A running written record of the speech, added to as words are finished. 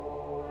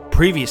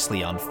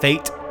Previously on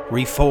Fate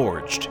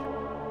Reforged.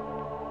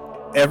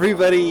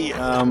 Everybody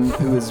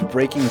who is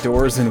breaking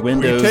doors and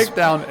windows. We take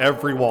down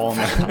every wall in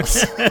the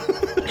house.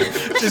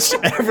 Just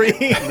every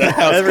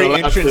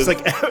entrance,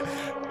 like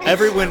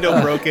every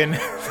window broken.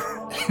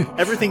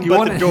 Everything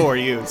but the door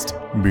used.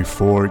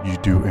 Before you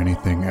do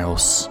anything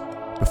else,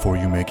 before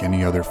you make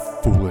any other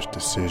foolish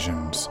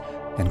decisions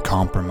and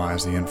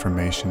compromise the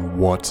information,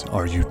 what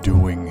are you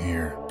doing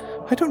here?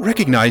 I don't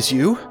recognize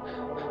you.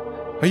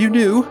 Are you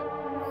new?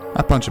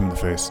 I punch him in the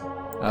face.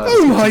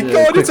 Oh my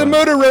god, it's a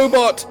murder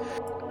robot!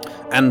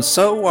 And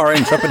so our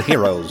intrepid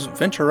heroes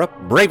venture up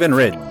Braven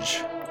Ridge.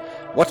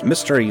 What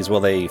mysteries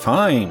will they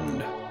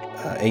find?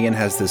 Ayan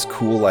has this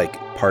cool,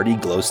 party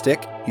glow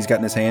stick he's got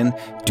in his hand.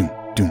 Doom,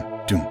 doom,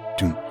 doom,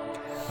 doom.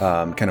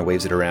 Kind of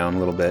waves it around a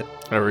little bit.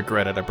 I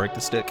regret it, I break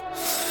the stick.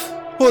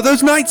 Oh,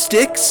 those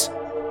nightsticks!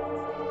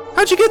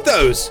 How'd you get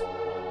those?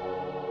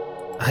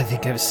 I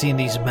think I've seen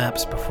these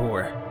maps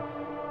before.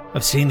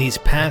 I've seen these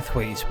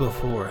pathways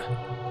before.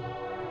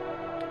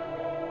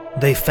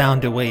 They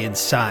found a way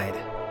inside.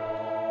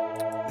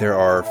 There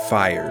are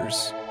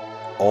fires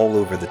all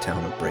over the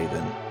town of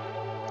Braven.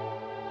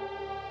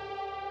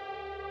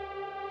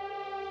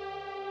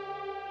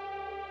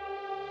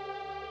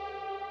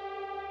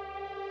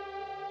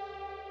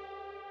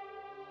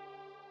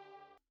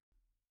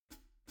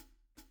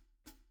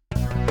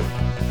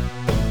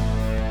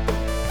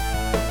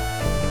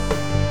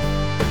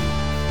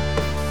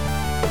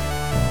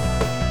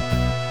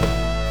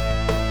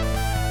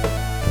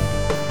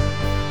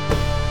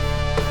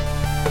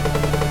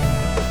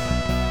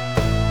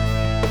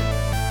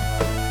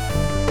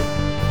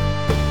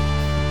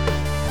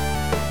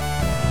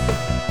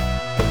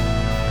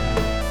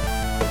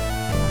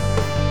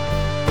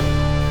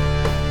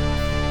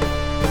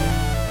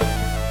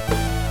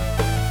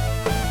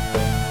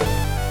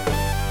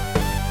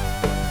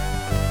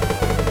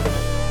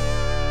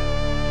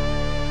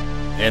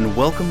 And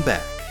welcome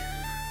back.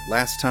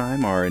 Last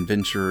time, our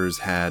adventurers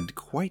had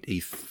quite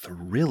a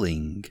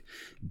thrilling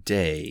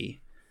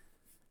day.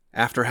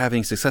 After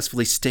having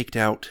successfully staked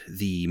out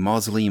the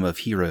Mausoleum of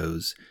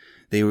Heroes,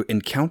 they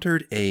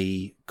encountered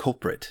a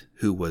culprit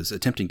who was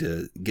attempting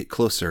to get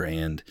closer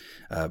and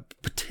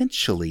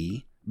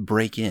potentially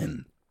break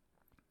in.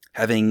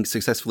 Having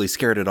successfully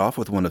scared it off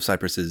with one of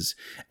Cypress's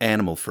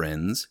animal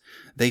friends,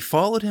 they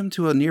followed him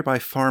to a nearby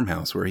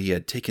farmhouse where he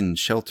had taken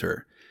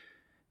shelter.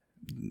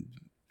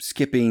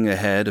 Skipping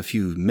ahead a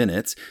few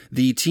minutes,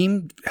 the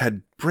team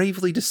had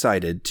bravely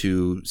decided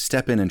to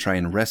step in and try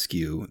and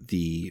rescue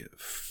the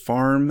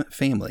farm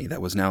family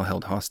that was now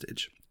held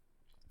hostage.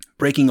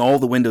 Breaking all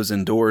the windows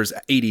and doors,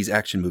 80s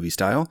action movie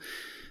style,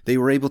 they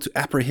were able to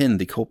apprehend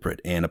the culprit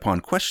and upon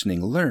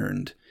questioning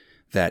learned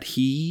that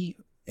he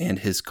and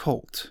his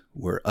cult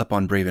were up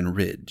on Braven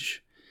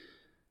Ridge.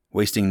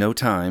 Wasting no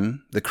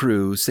time, the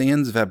crew,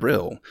 sans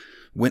Vabril,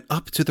 went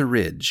up to the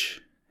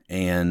ridge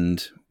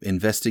and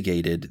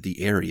investigated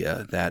the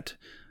area that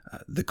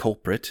the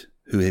culprit,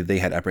 who they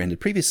had apprehended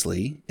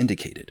previously,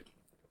 indicated.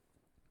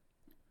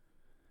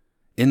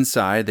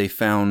 Inside, they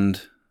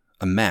found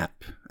a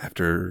map.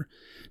 After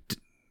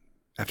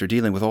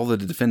dealing with all the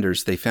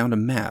defenders, they found a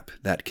map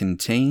that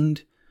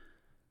contained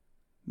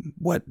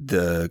what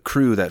the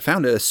crew that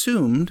found it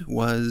assumed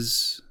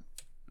was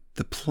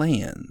the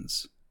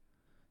plans.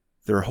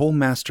 Their whole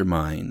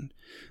mastermind,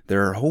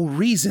 their whole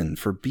reason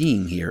for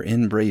being here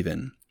in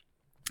Braven.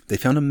 They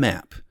found a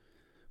map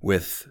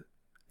with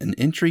an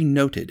entry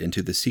noted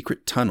into the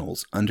secret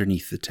tunnels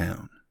underneath the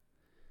town.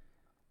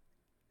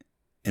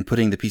 And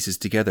putting the pieces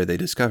together, they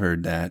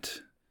discovered that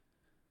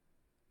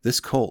this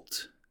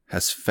cult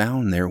has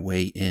found their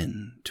way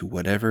in to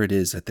whatever it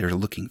is that they're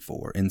looking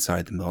for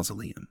inside the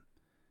mausoleum.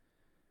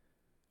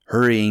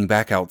 Hurrying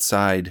back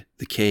outside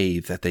the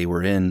cave that they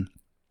were in,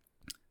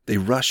 they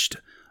rushed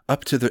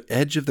up to the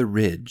edge of the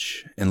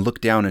ridge and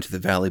looked down into the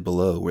valley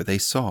below, where they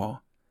saw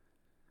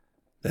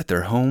that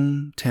their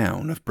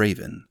hometown of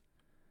Braven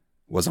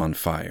was on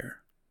fire.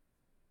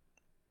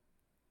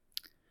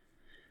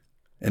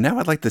 And now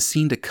I'd like the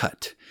scene to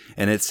cut,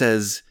 and it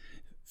says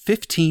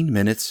 15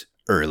 minutes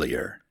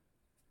earlier.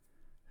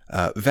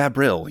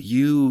 Vabril,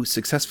 you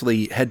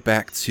successfully head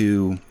back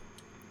to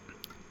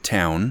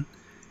town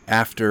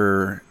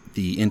after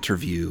the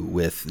interview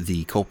with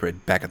the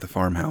culprit back at the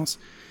farmhouse.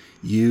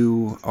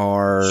 You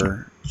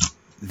are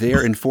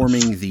there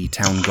informing the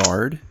town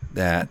guard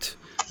that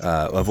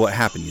of what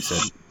happened. You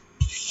said,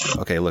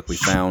 okay, look, we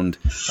found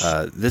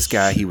this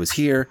guy, he was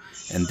here,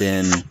 and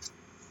then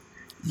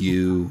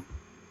you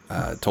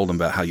told him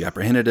about how you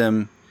apprehended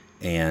him,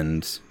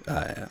 and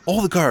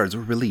all the guards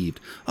were relieved.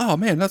 Oh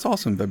man, that's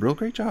awesome, Vabril,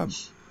 great job.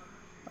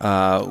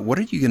 What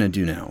are you going to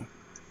do now?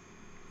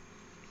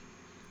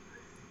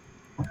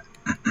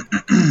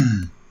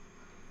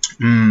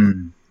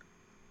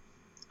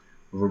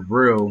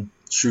 Vabril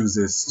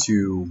chooses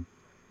to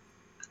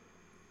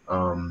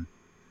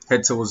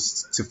head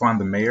towards to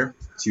find the mayor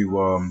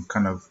to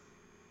kind of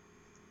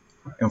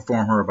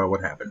inform her about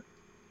what happened.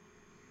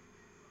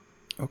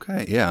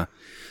 Okay, yeah.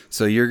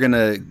 So you're going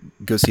to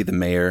go see the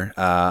mayor.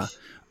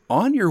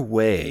 on your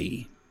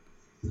way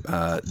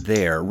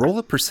there, roll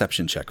a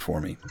perception check for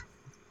me.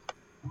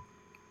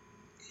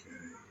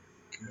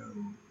 Go.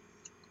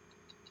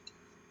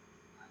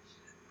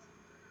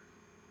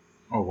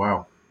 Oh,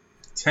 wow.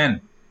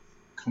 10.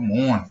 Come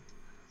on.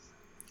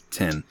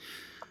 10.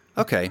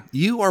 Okay.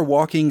 You are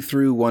walking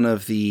through one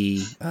of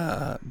the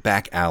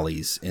back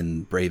alleys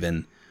in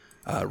Braven,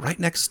 right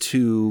next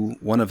to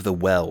one of the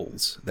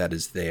wells that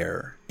is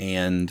there.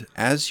 And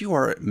as you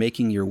are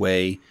making your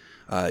way,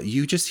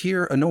 you just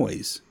hear a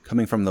noise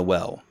coming from the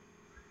well.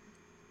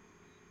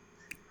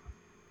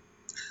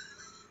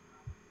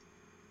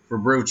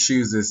 Fabril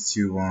chooses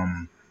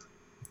to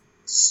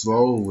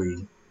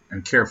slowly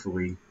and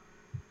carefully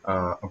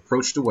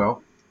approach the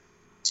well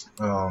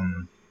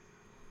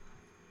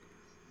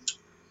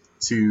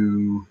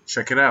to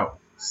check it out,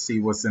 see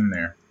what's in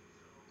there.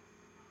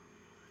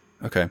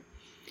 Okay.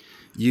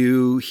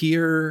 You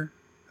hear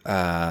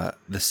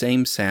the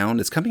same sound.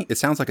 It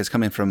sounds like it's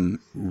coming from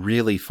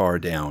really far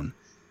down.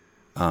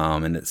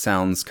 And it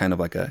sounds kind of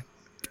like a...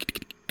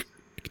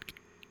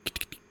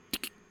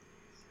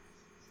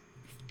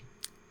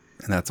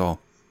 And that's all.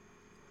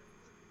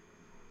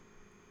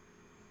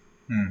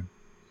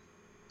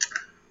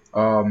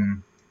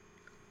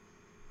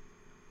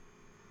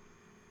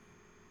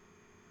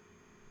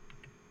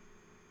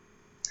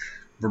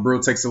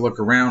 Fabril takes a look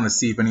around to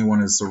see if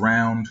anyone is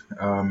around.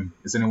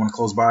 Is anyone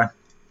close by?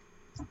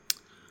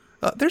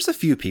 There's a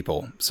few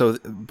people. So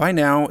by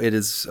now it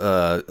is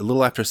a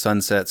little after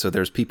sunset, so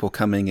there's people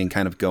coming and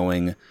kind of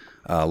going.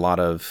 A lot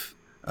of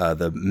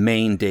the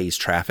main day's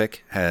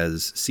traffic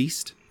has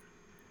ceased.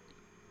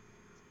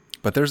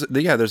 But there's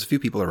a few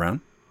people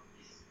around.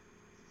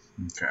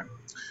 Okay.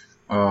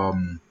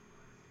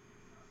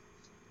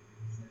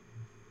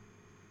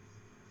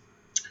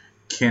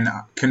 Can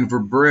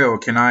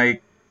Fabril, can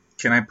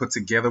I put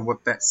together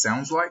what that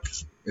sounds like?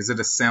 Is it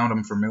a sound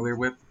I'm familiar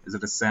with? Is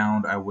it a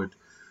sound I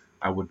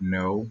would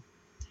know?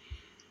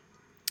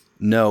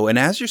 No, and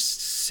as you're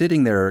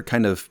sitting there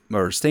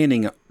or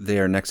standing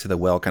there next to the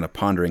well, kind of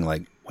pondering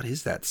like, what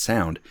is that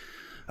sound?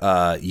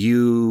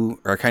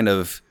 You are kind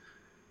of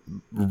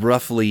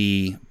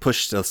roughly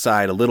pushed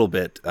aside a little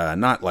bit,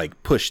 not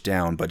like pushed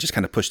down, but just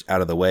kind of pushed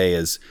out of the way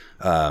as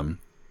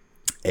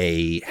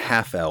a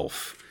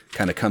half-elf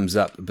kind of comes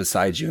up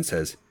beside you and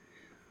says,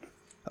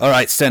 "All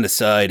right, stand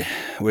aside.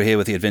 We're here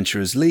with the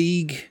Adventurers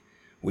League.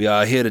 We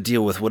are here to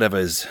deal with whatever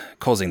is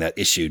causing that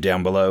issue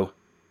down below.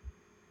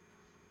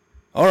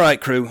 All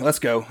right, crew, let's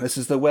go. This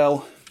is the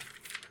well."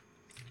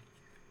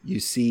 You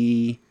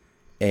see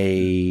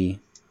a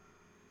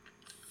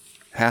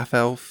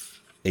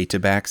half-elf, a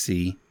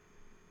tabaxi,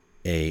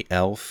 a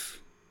elf,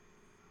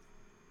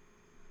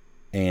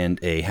 and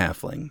a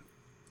halfling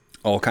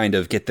all kind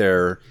of get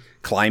their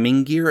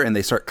climbing gear and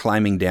they start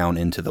climbing down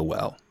into the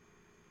well.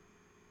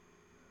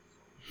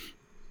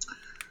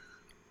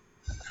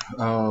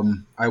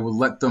 I would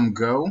let them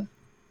go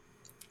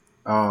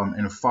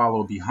and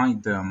follow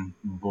behind them,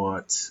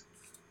 but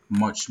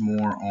much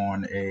more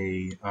on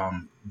a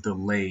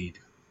delayed,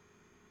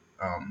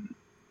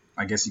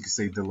 I guess you could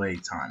say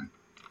delayed time.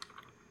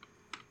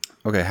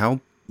 Okay,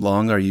 how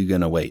long are you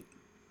going to wait?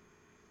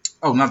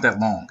 Oh, not that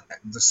long.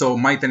 So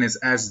my thing is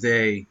as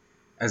they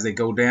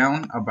go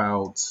down,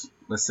 about,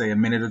 let's say, a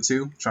minute or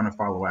two, trying to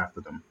follow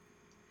after them.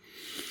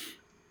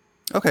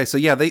 Okay, so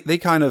yeah, they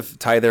kind of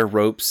tie their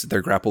ropes,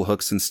 their grapple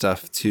hooks and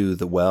stuff to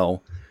the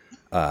well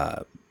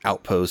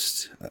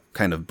outpost,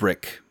 kind of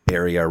brick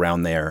area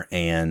around there,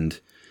 and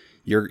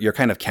you're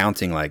kind of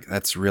counting like,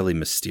 that's really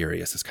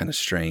mysterious. It's kind of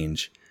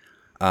strange.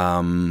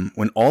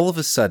 When all of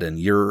a sudden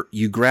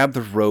you grab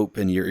the rope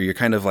and you're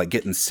kind of like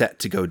getting set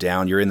to go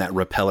down. You're in that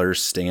repeller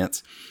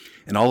stance,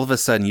 and all of a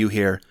sudden you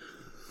hear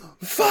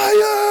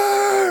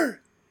fire,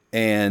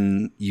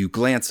 and you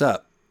glance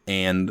up,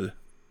 and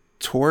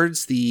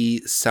towards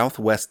the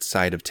southwest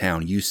side of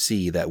town, you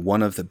see that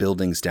one of the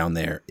buildings down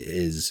there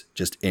is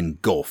just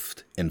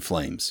engulfed in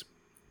flames.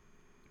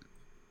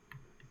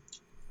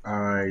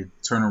 I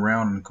turn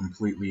around and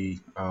completely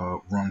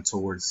run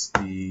towards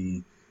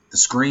the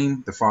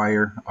screen, the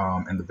fire,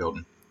 and the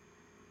building.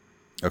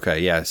 Okay,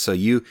 yeah, so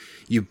you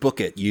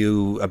book it.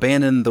 You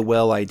abandon the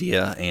well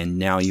idea, and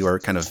now you are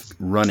kind of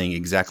running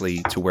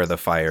exactly to where the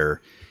fire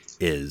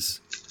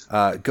is.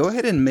 Go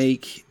ahead and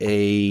make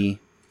a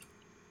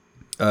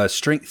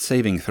strength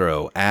saving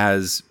throw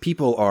as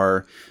people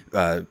are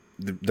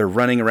they're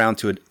running around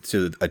to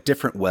a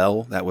different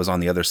well that was on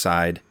the other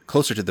side,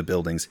 closer to the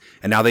buildings,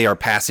 and now they are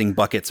passing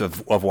buckets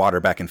of water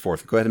back and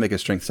forth. Go ahead and make a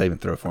strength saving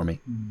throw for me.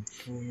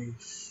 Okay,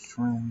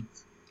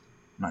 strength.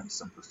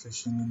 Nice, I'm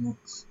proficient in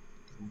it.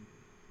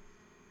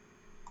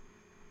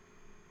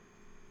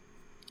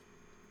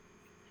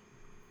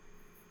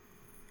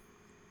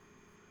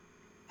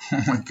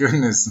 Oh my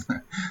goodness.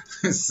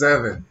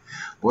 7.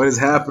 What is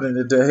happening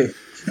today?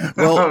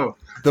 Well,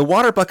 the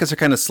water buckets are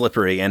kind of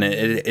slippery, and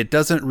it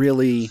doesn't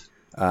really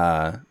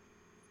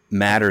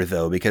matter,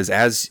 though, because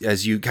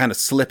as you kind of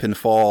slip and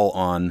fall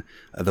on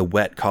the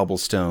wet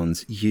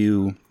cobblestones,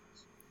 you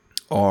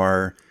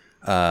are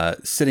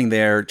sitting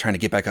there trying to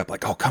get back up,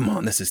 like, oh, come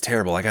on, this is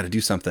terrible. I got to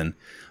do something.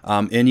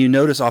 And you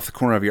notice off the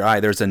corner of your eye,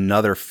 there's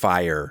another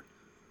fire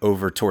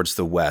over towards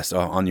the west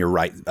on your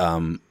right.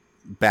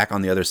 Back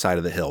on the other side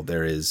of the hill,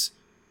 there is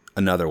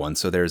another one.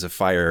 So there's a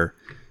fire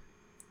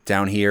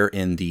down here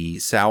in the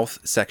south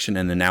section,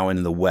 and then now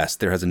in the west,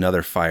 there has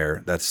another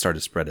fire that's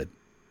started spreading.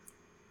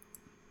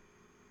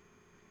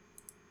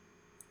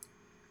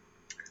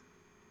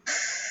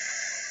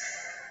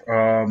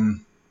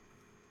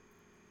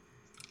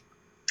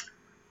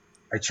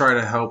 I try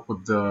to help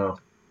with the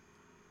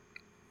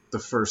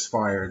first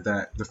fire,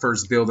 the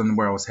first building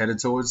where I was headed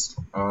towards.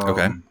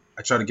 Okay.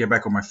 I try to get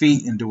back on my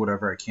feet and do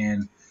whatever I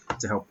can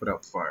to help put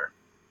out the fire.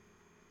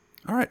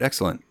 All right,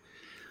 excellent.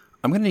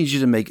 I'm going to need you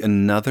to make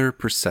another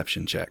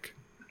perception check.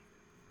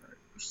 All right,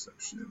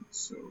 perception.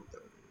 So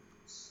that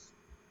is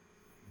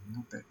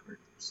not that great.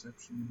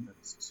 Perception. That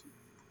is 2.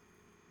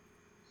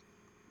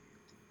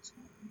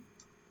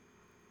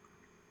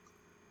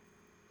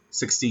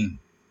 16.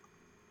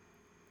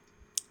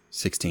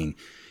 16.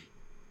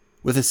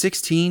 With a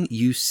 16,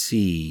 you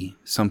see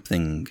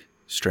something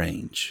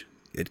strange.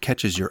 It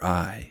catches your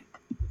eye.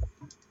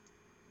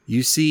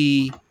 You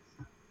see,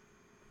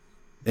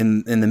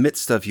 in the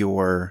midst of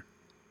your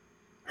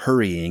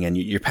hurrying and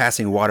you're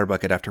passing water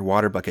bucket after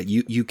water bucket,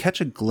 you catch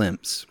a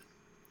glimpse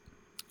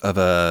of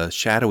a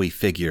shadowy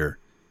figure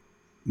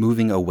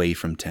moving away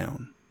from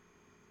town.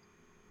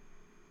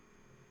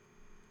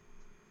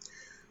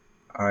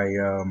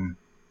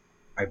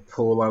 I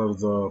pull out of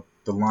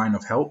the line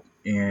of help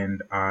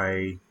and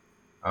I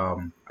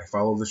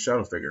follow the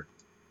shadow figure.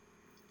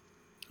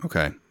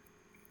 Okay.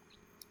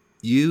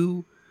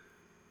 You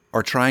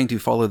are trying to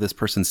follow this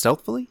person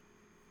stealthily?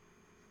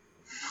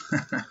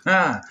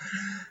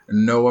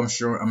 No, I'm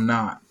sure I'm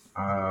not.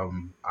 I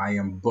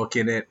am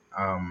booking it.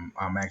 I'm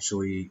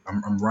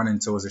running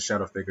towards the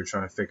shadow figure,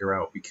 trying to figure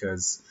out,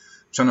 because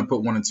I'm trying to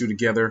put 1 and 2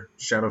 together.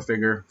 Shadow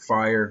figure,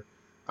 fire.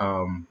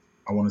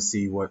 I want to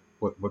see what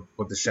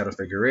the shadow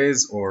figure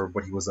is or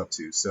what he was up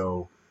to.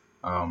 So,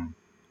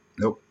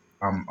 nope.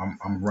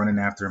 I'm running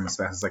after him as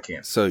fast as I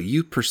can. So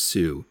you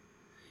pursue.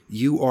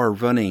 You are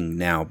running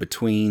now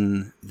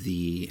between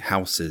the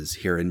houses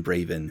here in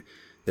Braven.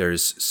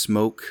 There's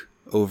smoke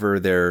over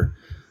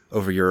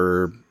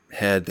your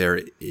head.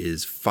 There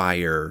is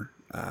fire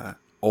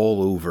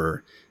all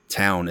over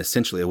town,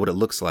 essentially what it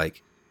looks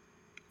like.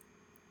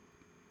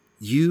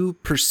 You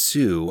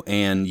pursue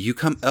and you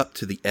come up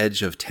to the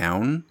edge of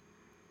town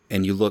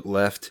and you look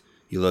left,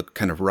 you look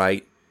kind of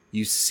right.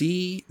 You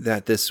see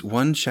that this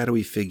one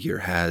shadowy figure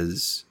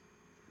has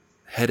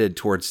headed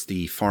towards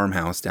the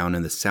farmhouse down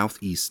in the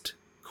southeast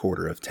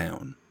quarter of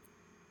town.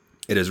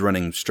 It is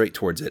running straight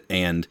towards it,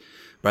 and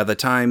by the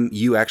time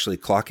you actually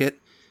clock it,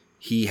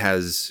 he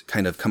has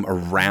kind of come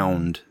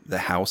around the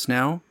house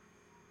now,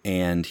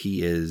 and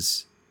he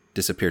is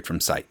disappeared from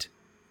sight.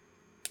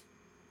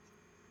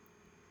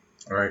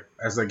 All right.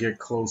 As I get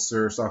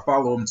closer, so I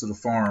follow him to the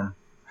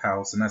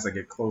farmhouse, and as I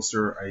get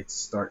closer, I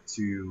start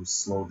to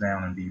slow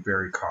down and be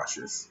very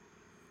cautious.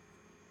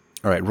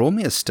 All right, roll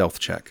me a stealth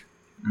check.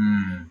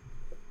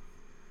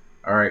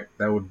 All right,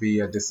 that would be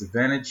a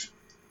disadvantage.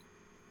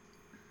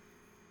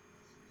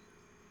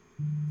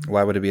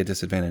 Why would it be a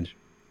disadvantage?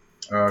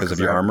 Because of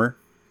your armor?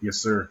 Yes,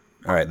 sir.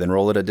 All right, then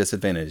roll it at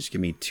disadvantage. Give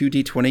me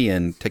 2d20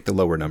 and take the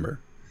lower number.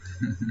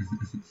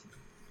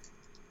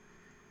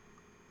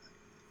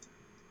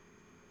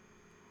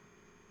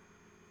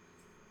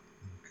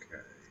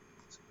 Okay.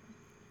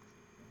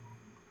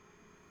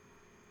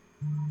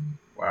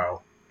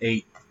 Wow.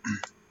 8.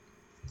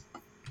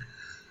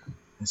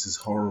 This is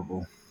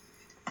horrible.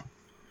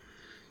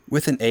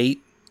 With an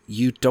 8,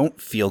 you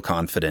don't feel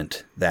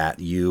confident that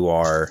you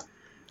are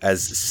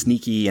as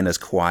sneaky and as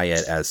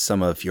quiet as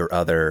some of your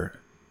other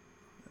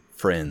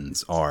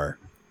friends are.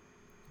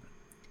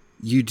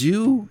 You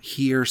do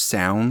hear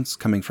sounds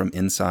coming from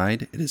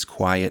inside. It is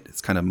quiet.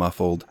 It's kind of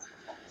muffled.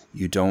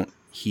 You don't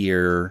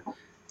hear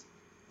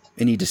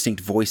any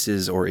distinct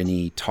voices or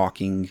any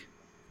talking.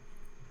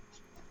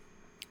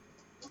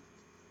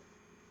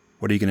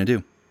 What are you going to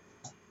do?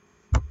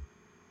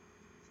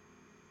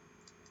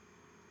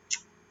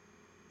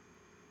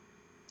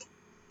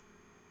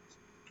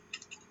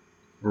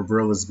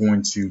 Verbril is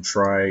going to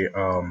try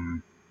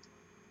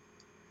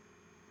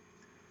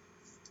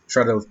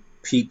to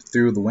peep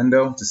through the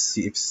window to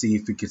see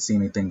if we could see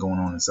anything going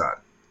on inside.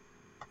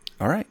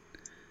 All right.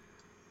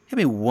 Give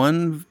me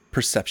one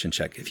perception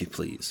check, if you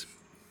please.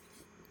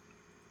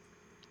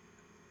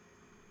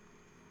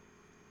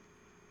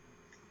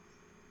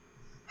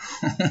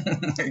 Oh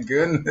my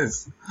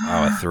goodness.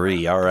 Oh, a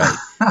 3. All right.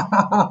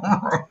 Oh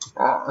my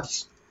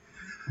gosh.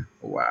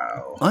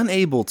 Wow.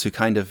 Unable to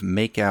kind of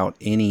make out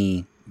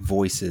any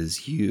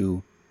voices,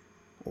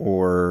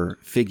 or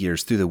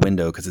figures through the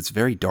window because it's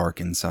very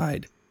dark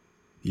inside.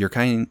 You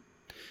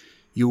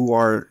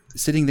are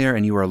sitting there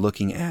and you are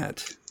looking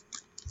at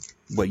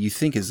what you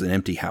think is an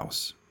empty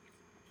house.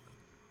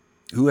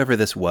 Whoever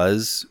this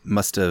was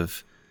must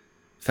have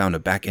found a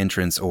back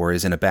entrance or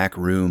is in a back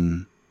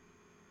room,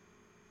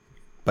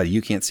 but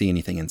you can't see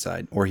anything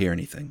inside or hear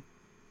anything.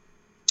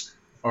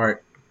 All right.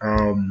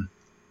 I'm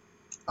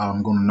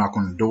going to knock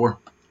on the door,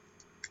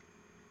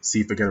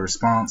 see if I get a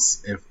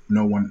response. If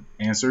no one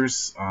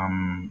answers,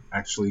 I'm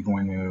actually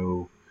going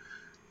to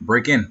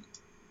break in.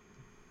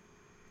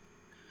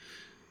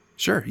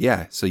 Sure,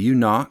 yeah. So you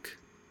knock.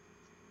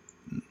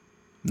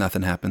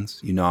 Nothing happens.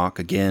 You knock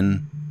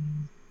again.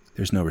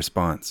 There's no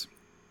response.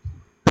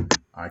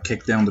 I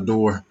kick down the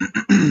door.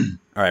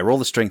 All right, roll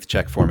the strength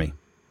check for me.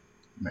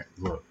 Man,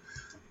 look,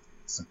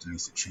 something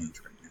needs to change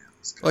right now.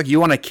 Look, you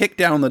want to kick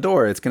down the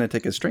door, it's going to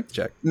take a strength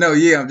check. No,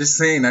 yeah, I'm just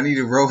saying I need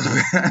to roll.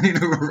 I need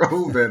to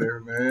roll better,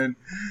 man.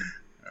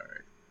 All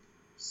right.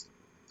 So,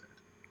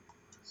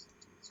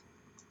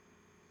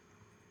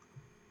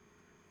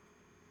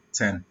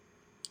 10.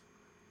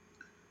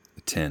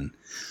 A 10.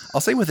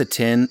 I'll say with a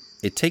 10,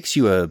 it takes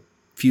you a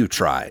few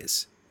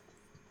tries,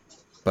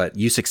 but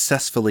you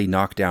successfully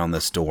knock down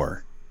this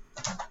door.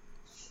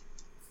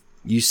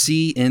 You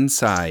see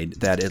inside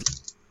that it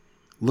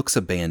looks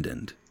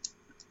abandoned.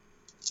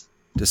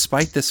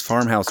 Despite this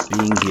farmhouse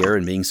being here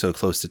and being so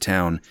close to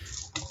town,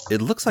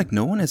 it looks like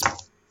no one has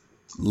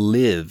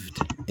lived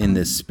in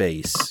this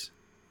space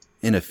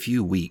in a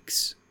few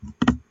weeks.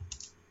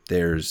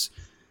 There's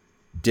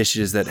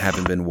dishes that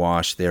haven't been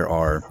washed. There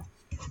are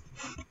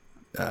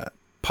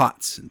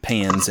pots and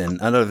pans and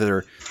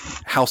other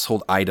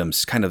household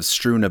items kind of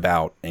strewn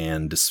about,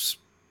 and it's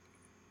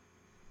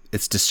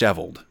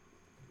disheveled.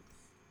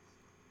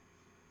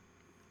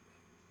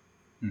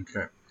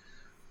 Okay.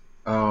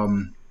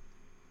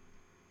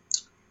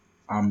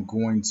 I'm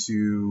going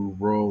to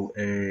roll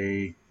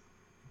a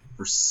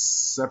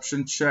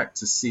perception check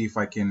to see if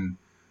I can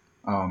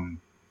find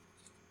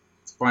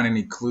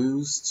any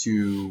clues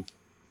to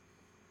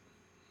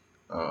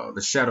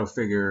the shadow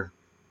figure.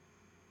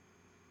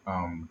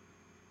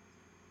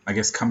 I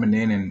guess coming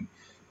in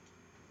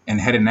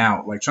and heading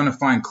out, like trying to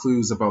find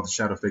clues about the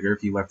shadow figure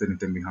if he left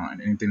anything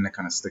behind, anything that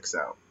kind of sticks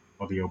out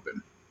of the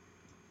open.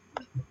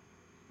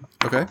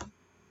 Okay.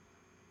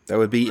 That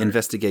would be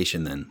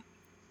investigation then.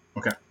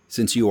 Okay.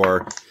 Since you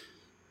are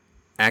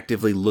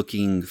actively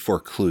looking for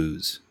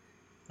clues.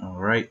 All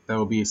right. That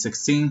will be a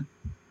 16.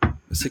 A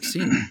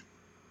 16.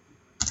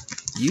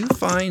 You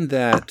find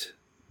that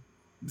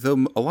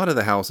though a lot of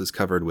the house is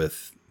covered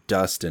with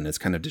dust and it's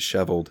kind of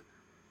disheveled,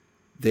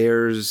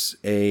 there's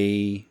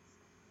a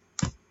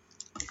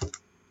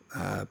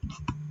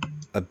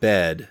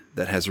bed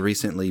that has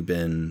recently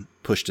been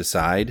pushed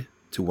aside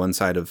to one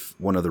side of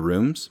one of the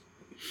rooms.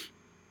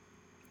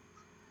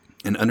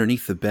 And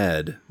underneath the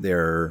bed,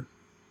 there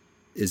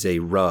is a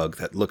rug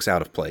that looks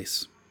out of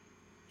place.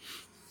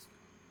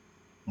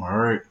 All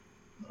right.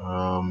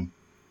 I'm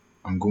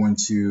going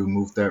to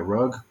move that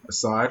rug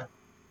aside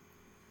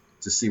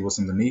to see what's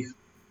underneath.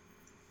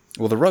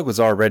 Well, the rug was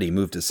already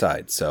moved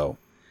aside, so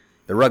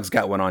the rug's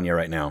got one on you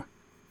right now.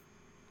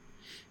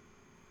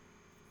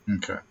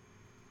 Okay.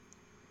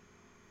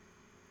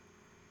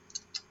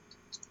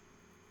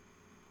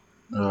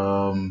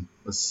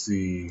 Let's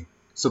see.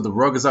 So the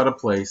rug is out of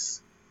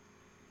place.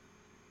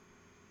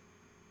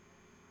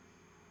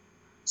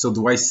 So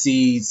do I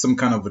see some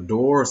kind of a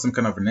door or some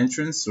kind of an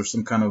entrance or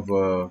some kind of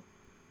a...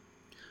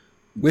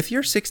 With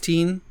your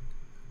 16,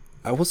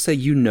 I will say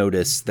you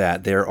notice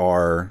that there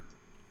are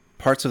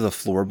parts of the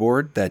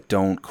floorboard that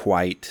don't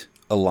quite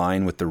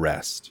align with the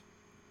rest.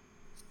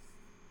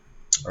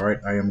 All right,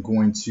 I am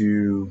going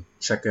to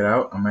check it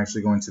out. I'm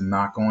actually going to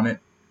knock on it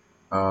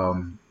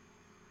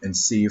and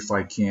see if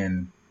I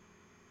can,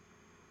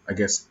 I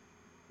guess,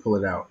 pull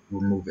it out,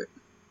 remove it.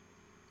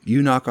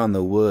 You knock on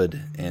the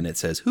wood and it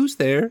says, "Who's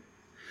there?"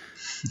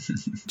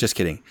 Just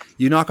kidding.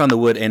 You knock on the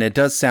wood and it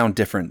does sound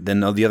different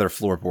than the other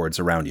floorboards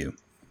around you.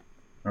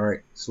 All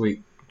right,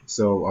 sweet.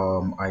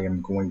 So I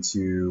am going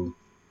to,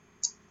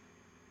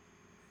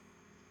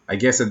 I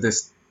guess at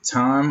this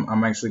time,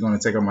 I'm actually going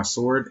to take out my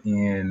sword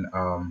and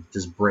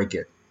just break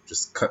it,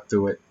 just cut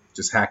through it,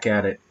 just hack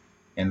at it,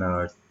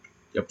 and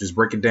just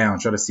break it down,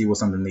 try to see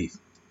what's underneath.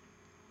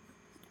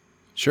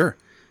 Sure.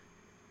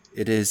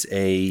 It is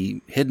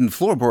a hidden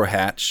floorboard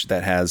hatch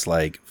that has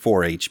like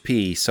 4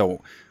 HP,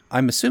 so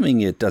I'm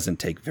assuming it doesn't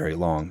take very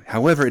long.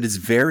 However, it is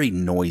very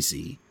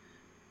noisy.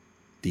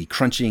 The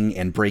crunching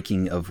and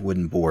breaking of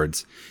wooden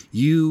boards.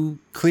 You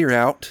clear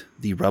out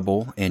the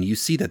rubble and you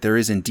see that there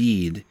is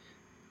indeed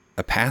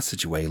a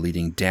passageway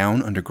leading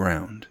down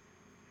underground.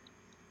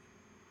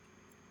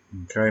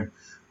 Okay.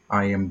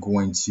 I am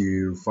going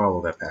to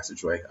follow that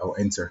passageway. I'll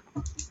enter.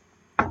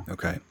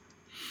 Okay.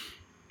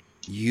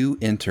 You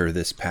enter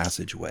this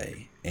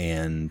passageway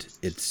and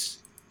it's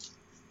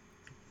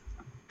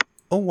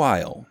a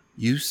while.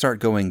 You start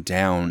going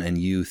down and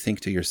you think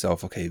to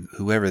yourself, okay,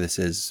 whoever this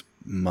is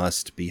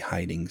must be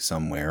hiding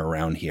somewhere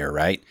around here,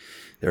 right?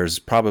 There's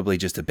probably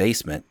just a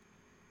basement.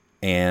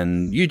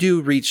 And you do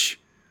reach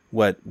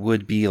what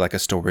would be like a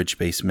storage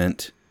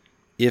basement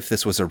if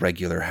this was a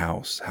regular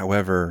house.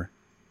 However,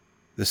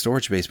 the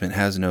storage basement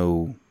has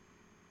no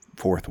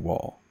fourth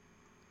wall.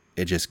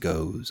 It just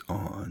goes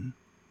on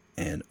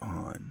and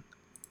on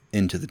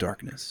into the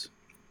darkness.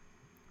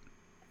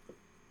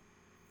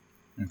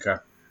 Okay.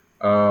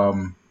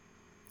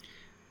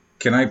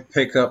 Can I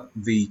pick up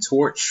the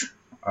torch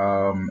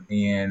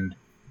and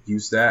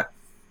use that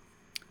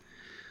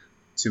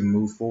to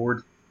move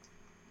forward?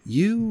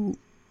 You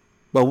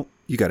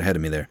got ahead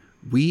of me there.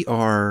 We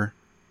are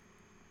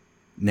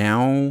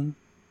now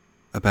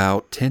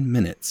about 10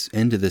 minutes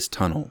into this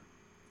tunnel,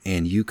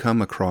 and you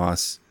come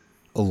across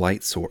a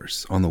light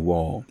source on the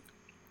wall.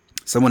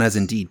 Someone has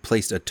indeed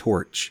placed a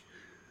torch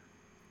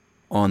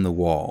on the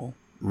wall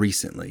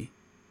recently,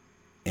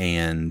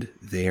 and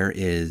there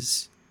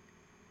is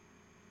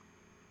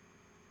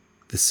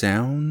the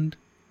sound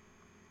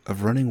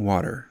of running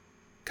water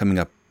coming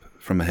up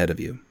from ahead of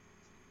you.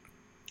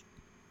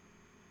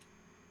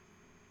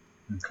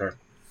 Okay.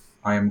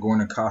 I am going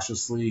to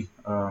cautiously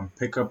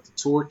pick up the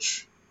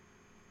torch,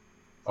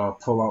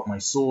 pull out my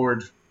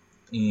sword,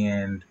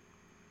 and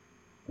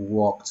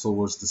walk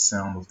towards the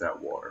sound of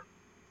that water.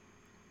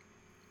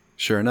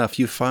 Sure enough,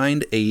 you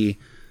find a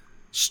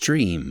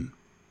stream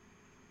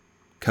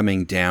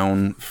coming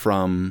down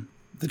from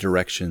the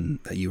direction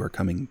that you are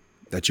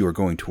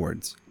going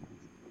towards.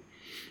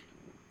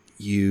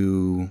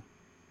 You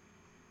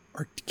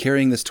are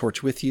carrying this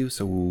torch with you,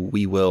 so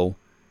we will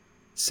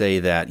say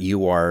that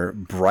you are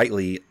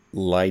brightly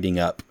lighting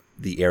up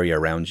the area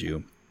around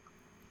you.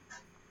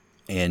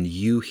 And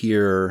you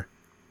hear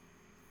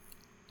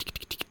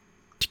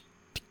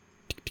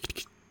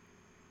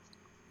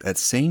that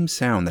same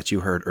sound that you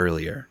heard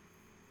earlier.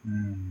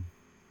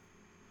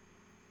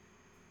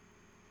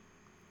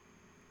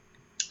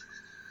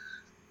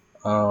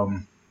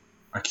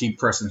 I keep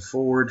pressing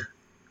forward.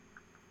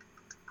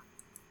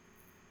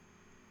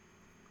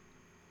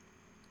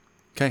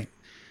 Okay.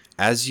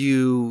 As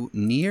you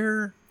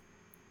near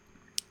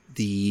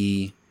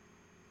the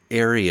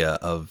area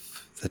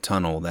of the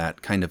tunnel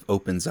that kind of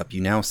opens up,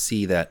 you now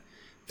see that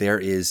there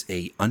is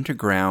a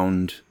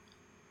underground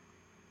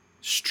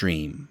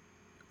stream.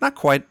 Not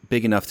quite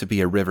big enough to be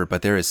a river,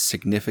 but there is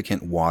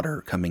significant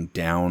water coming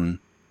down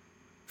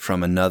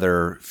from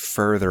another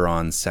further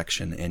on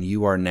section, and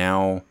you are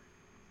now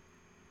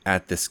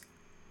at this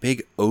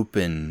big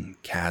open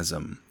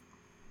chasm.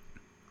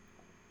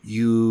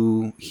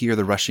 You hear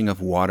the rushing of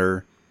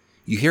water.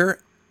 You hear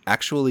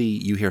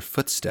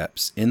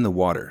footsteps in the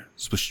water.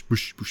 Swish,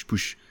 swish, swish,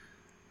 swish,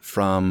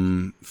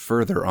 from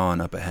further on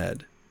up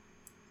ahead.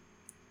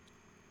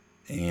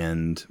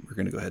 And we're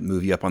going to go ahead and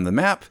move you up on the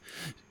map.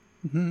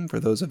 For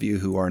those of you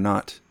who are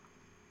not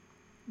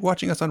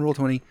watching us on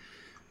Roll20,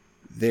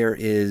 there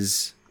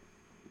is,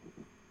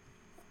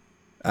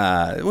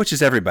 which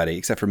is everybody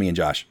except for me and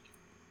Josh.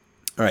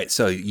 All right,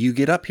 so you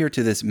get up here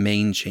to this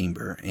main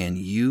chamber, and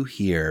you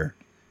hear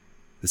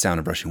the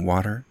sound of rushing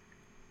water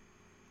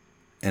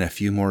and a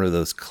few more of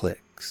those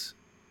clicks.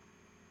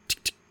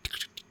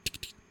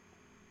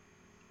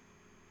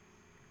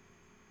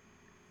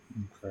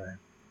 Okay.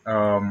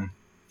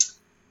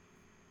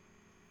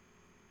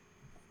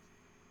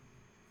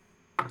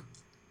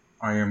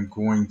 I am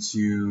going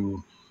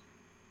to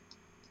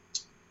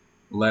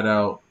let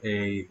out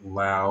a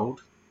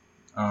loud,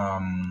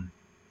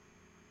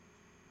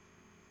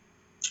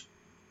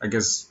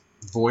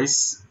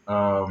 voice.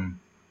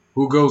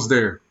 Who goes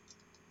there?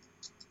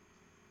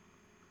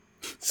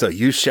 So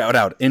you shout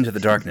out into the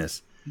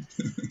darkness.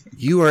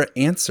 You are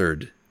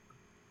answered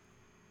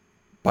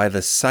by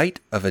the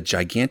sight of a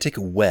gigantic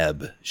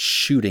web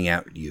shooting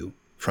at you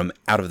from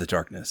out of the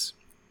darkness,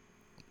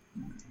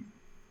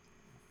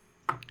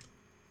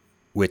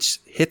 which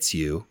hits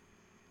you,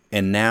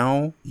 and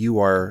now you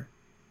are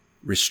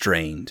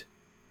restrained.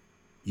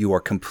 You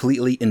are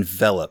completely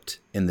enveloped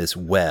in this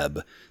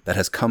web that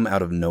has come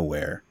out of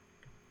nowhere.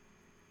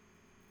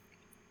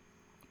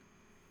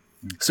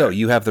 Okay. So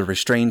you have the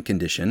restrained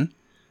condition.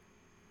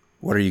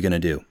 What are you going to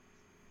do?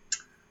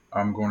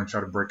 I'm going to try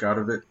to break out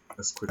of it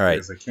as quickly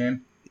as I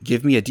can.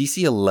 Give me a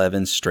DC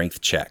 11 strength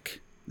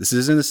check. This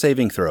isn't a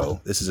saving throw.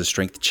 This is a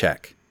strength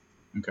check.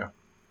 Okay.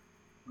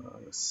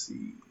 Let's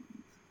see.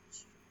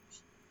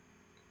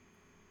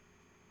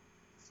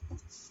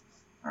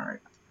 All right.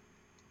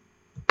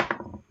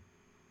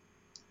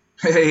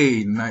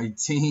 Hey,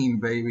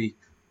 19, baby.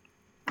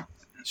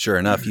 Sure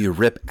enough, you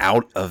rip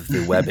out of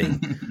the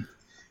webbing.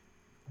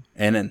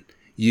 And then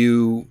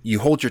you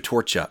hold your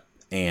torch up,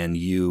 and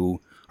you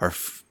are,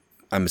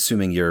 I'm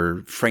assuming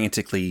you're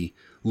frantically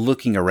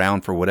looking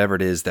around for whatever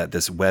it is that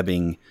this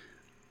webbing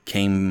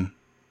came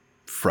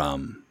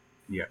from.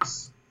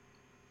 Yes.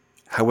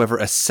 However,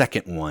 a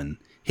second one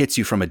hits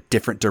you from a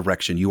different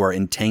direction. You are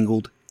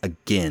entangled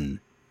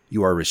again.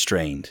 You are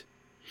restrained.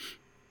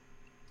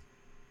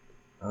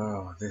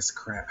 Oh, this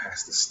crap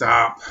has to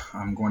stop.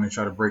 I'm going to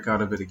try to break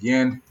out of it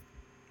again.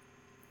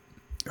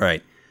 All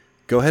right.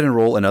 Go ahead and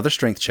roll another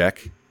strength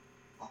check.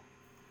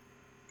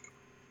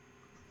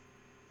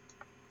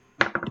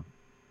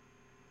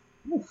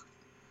 Oof.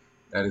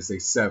 That is a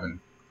 7.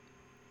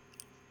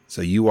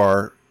 So you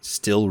are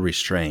still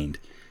restrained.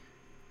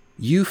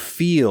 You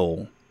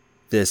feel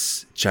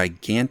this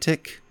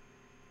gigantic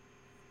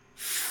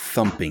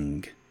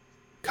thumping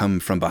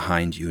come from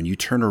behind you, and you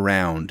turn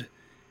around,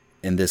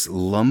 and this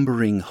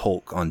lumbering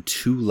hulk on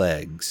 2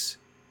 legs,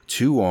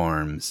 2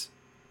 arms,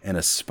 and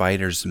a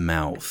spider's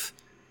mouth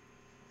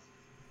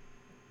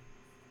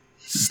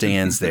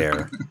stands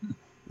there,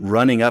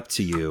 running up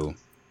to you.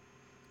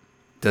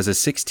 Does a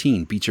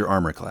 16 beat your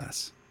armor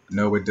class?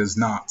 No, it does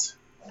not.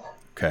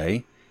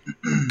 Okay.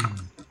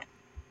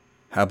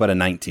 How about a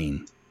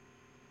 19?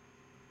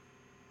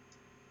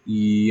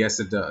 Yes,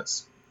 it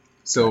does.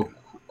 So,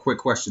 quick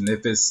question: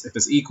 if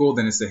it's equal,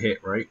 then it's a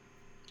hit, right?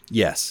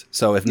 Yes.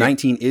 So if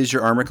 19 is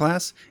your armor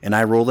class, and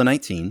I rolled a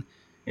 19,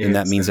 then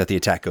that means that the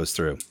attack goes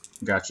through.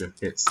 Gotcha.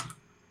 Hits.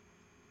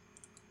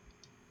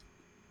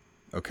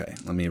 Okay,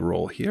 let me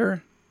roll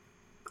here.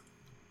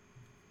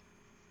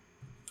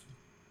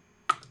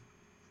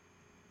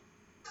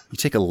 You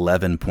take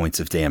 11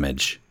 points of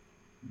damage.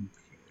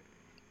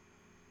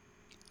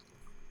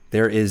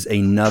 There is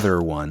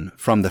another one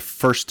from the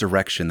first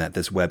direction that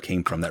this web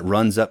came from that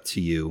runs up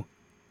to you.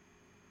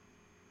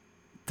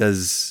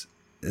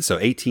 So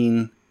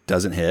 18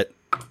 doesn't hit.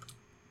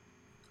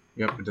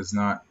 Yep, it does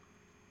not.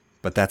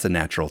 But that's a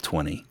natural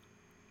 20.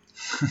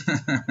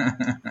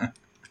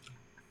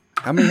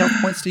 How many health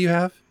points do you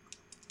have?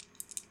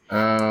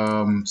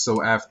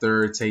 So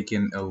after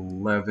taking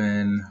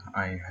 11,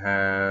 I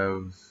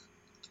have...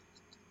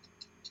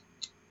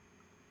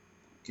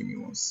 Give me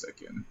 1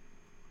 second.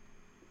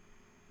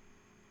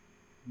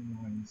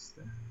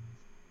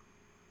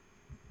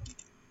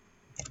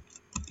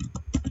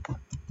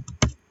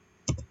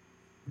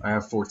 I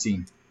have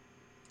 14.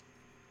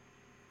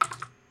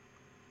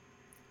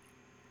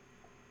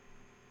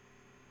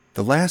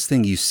 The last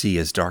thing you see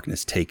as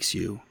darkness takes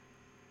you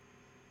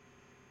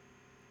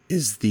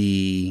is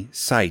the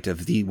sight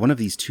of one of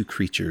these two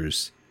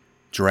creatures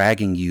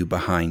dragging you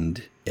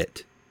behind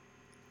it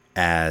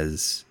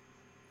as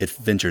it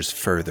ventures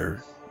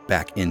further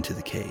back into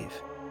the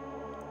cave.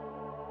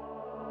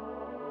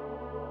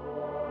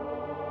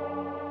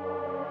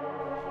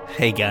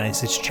 Hey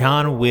guys, it's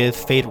John with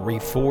Fate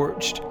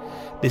Reforged.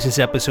 This is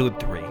episode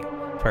 3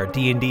 for our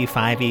D&D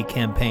 5e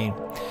campaign.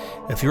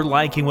 If you're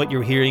liking what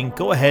you're hearing,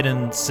 go ahead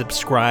and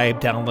subscribe,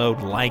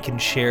 download, like,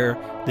 and share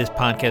this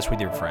podcast with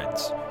your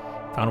friends.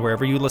 Found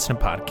wherever you listen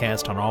to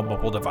podcasts on all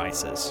mobile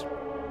devices.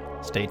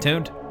 Stay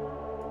tuned.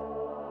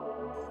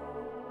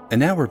 And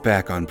now we're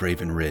back on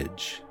Braven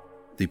Ridge.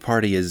 The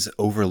party is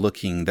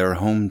overlooking their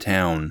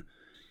hometown,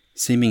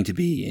 seeming to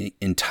be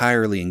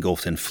entirely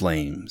engulfed in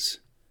flames.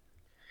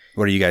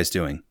 What are you guys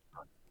doing?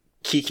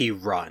 Kiki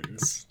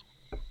runs.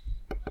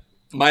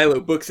 Milo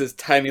books his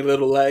tiny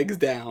little legs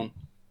down.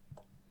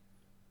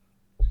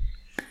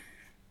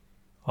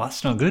 Well,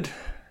 that's not good.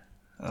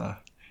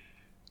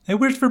 Hey,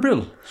 where's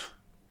Verbril?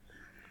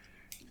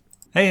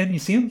 Hey, Ian, you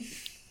see him?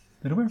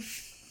 Anywhere?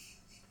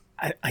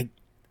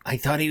 I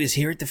thought he was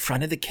here at the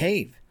front of the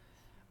cave.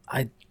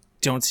 I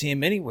don't see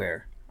him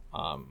anywhere.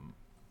 I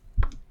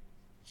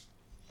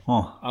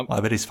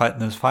bet he's fighting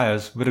those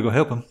fires. Better go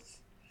help him.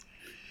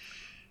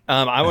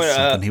 That's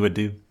something he would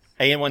do.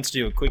 Ian wants to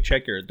do a quick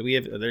check here.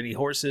 Are there any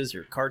horses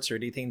or carts or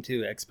anything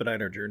to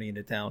expedite our journey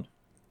into town?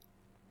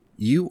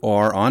 You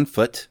are on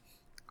foot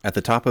at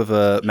the top of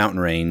a mountain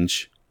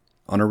range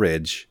on a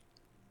ridge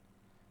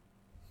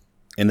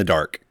in the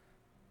dark.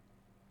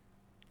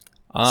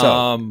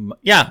 Yeah, and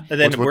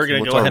then we're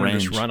going to go ahead and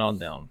range? just run on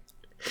down.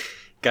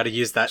 Got to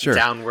use that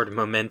downward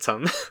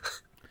momentum.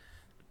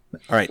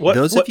 All right, what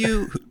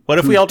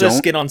if we all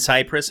just get on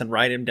Cypress and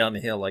ride him down the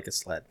hill like a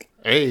sled?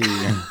 Hey.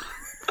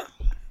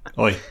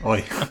 Oi.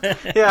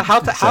 Yeah,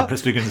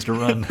 Cypress begins to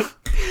run.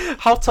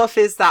 How tough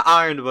is that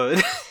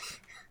ironwood?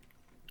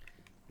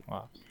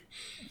 Wow.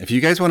 If you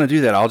guys want to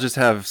do that, I'll just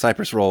have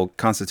Cypress roll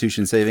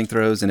Constitution saving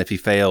throws, and if he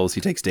fails, he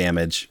takes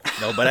damage.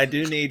 No, but I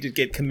do need to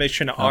get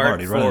commission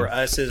art for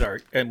us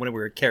and when we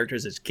were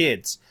characters as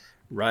kids,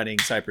 riding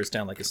Cypress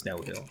down like a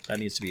snow hill. That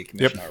needs to be a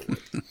commission artwork.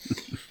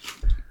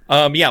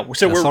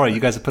 So we're sorry, you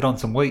guys have put on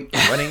some weight.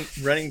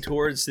 running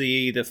towards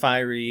the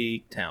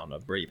fiery town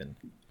of Braven.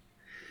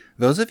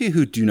 Those of you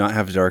who do not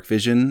have dark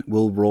vision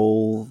will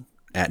roll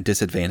at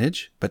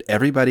disadvantage, but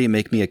everybody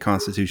make me a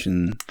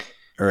Constitution,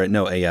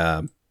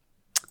 a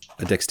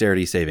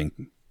dexterity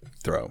saving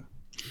throw.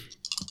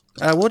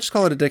 We'll just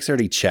call it a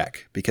dexterity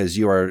check because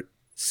you are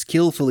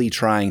skillfully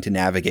trying to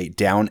navigate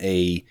down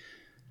a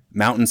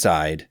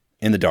mountainside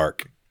in the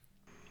dark.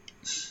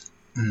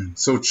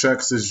 So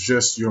checks is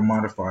just your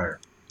modifier.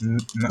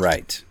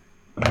 Right.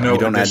 No, you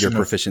don't add your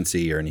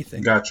proficiency or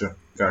anything. Gotcha.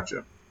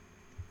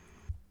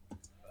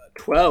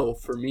 12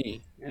 for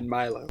me and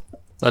Milo.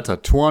 That's a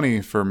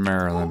 20 for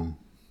Marilyn.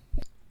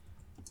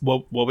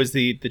 What was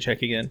the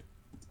check again?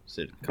 Is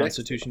it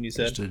Constitution you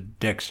said? Just a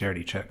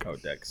dexterity check. Oh,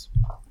 dex.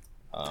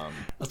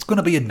 That's going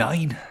to be a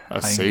 9.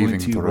 A saving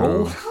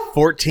throw.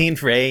 14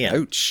 for AM.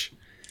 Ouch.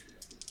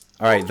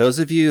 All right, those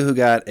of you who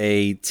got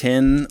a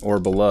 10 or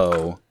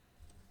below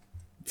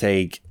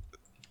take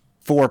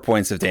 4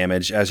 points of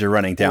damage as you're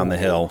running down the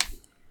hill.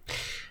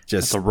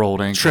 Just a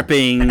rolled ankle.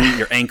 Tripping,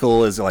 your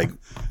ankle is like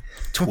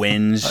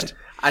twinged.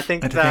 I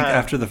think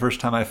after the first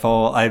time I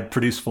fall, I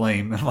produce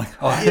flame. I'm like,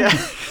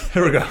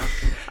 here we go.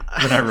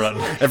 Then I run.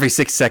 Every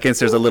 6 seconds,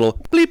 there's a little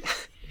bleep.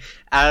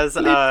 As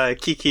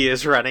Kiki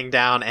is running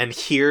down and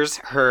hears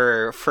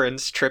her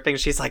friends tripping,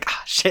 she's like,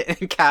 "Ah, shit!"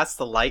 and casts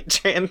the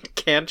light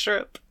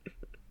cantrip.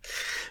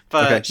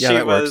 But Okay, yeah,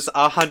 she was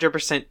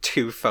 100%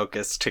 too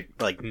focused to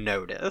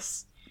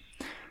notice.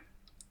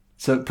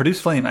 So produce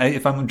flame.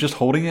 If I'm just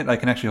holding it, I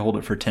can actually hold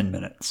it for 10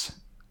 minutes.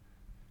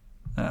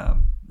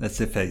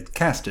 That's if I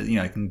cast it.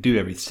 I can do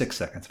every 6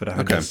 seconds. But if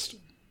I just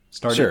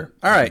start Sure. it,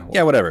 All right.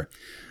 Yeah, whatever.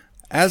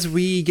 As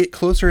we get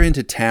closer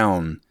into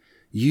town,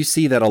 you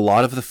see that a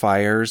lot of the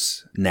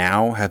fires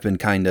now have been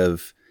kind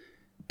of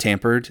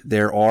tampered.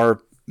 There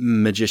are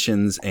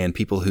magicians and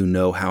people who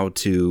know how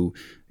to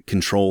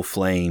control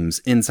flames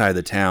inside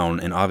the town,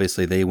 and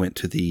obviously they went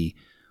to the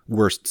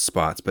worst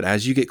spots. But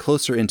as you get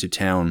closer into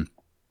town,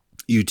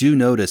 you do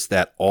notice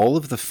that all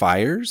of the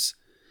fires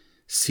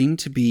seem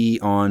to be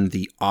on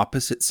the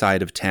opposite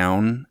side of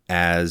town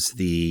as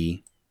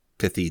the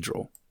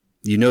cathedral.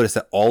 You notice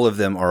that all of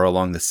them are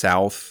along the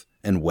south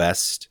and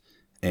west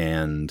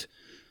and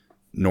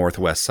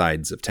northwest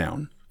sides of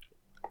town.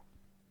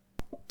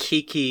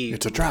 Kiki,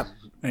 It's a trap.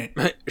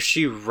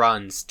 she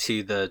runs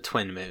to the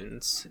Twin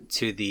Moons,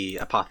 to the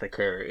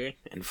apothecary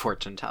and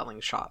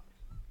fortune-telling shop.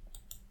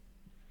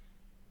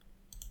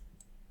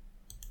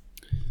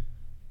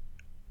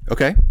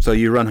 Okay, so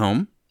you run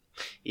home.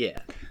 Yeah.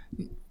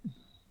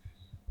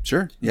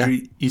 Sure. Yeah.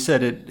 You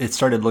said it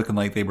started looking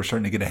like they were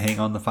starting to get a hang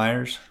on the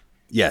fires?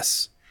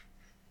 Yes.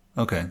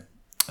 Okay.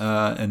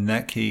 In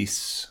that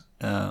case,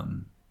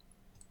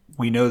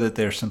 we know that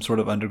there's some sort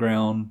of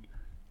underground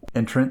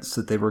entrance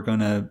that they were going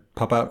to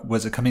pop out.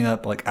 Was it coming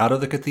up out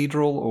of the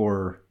cathedral,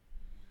 or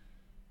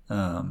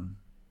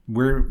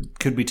where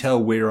could we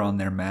tell where on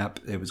their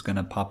map it was going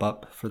to pop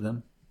up for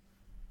them?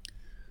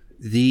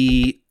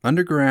 The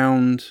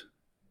underground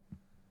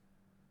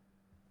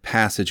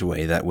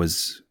passageway that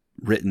was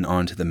written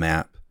onto the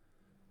map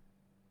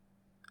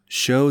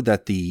showed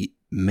that the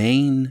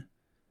main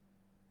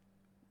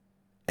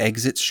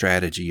exit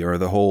strategy, or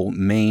the whole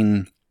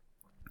main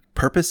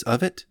purpose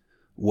of it,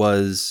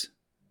 was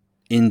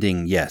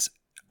ending, yes,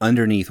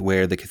 underneath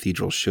where the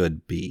cathedral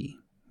should be,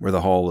 where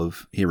the Hall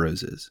of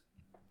Heroes is.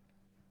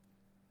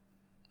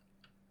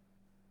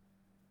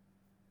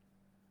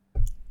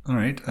 All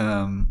right.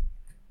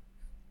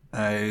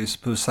 I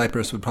suppose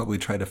Cypress would probably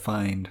try to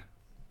find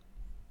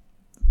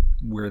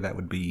where that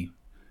would be.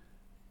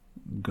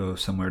 Go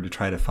somewhere to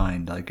try to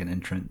find an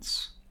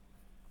entrance.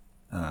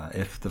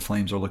 If the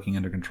flames are looking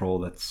under control,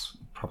 that's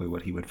probably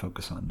what he would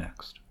focus on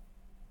next.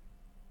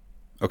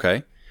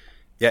 Okay.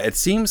 Yeah, it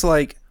seems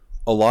like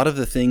a lot of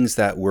the things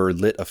that were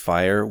lit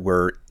afire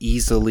were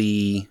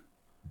easily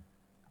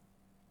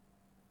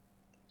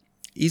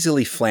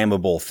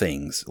flammable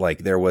things. Like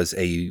there was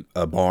a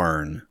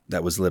barn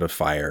that was lit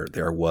afire.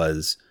 There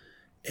was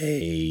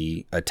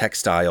a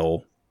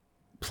textile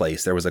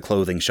place. There was a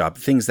clothing shop.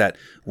 Things that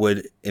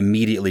would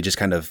immediately just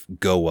kind of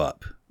go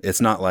up.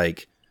 It's not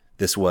like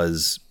this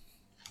was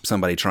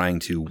somebody trying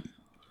to...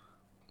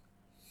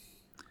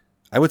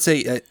 I would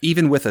say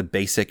even with a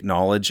basic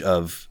knowledge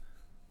of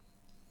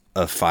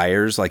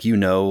fires,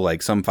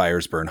 some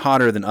fires burn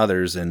hotter than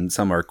others and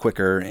some are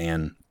quicker,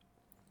 and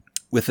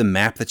with the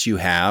map that you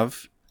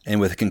have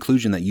and with the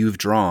conclusion that you've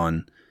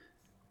drawn,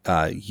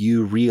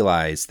 you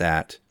realize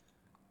that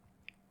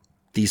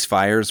these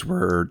fires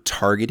were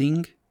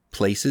targeting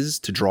places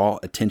to draw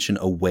attention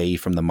away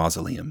from the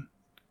mausoleum.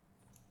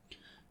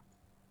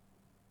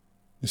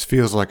 This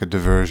feels like a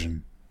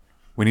diversion.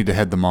 We need to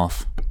head them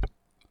off.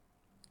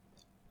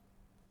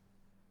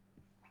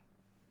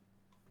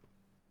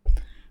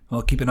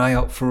 Well, keep an eye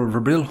out for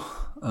Verbil,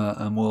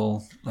 and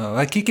we'll...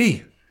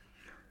 Kiki!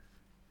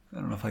 I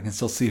don't know if I can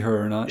still see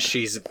her or not.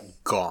 She's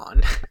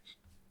gone.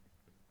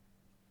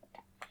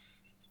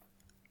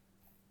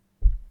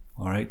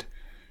 All right.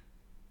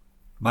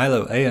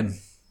 Milo, Ayan,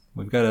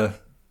 we've got to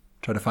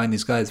try to find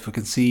these guys. If we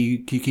can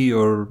see Kiki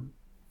or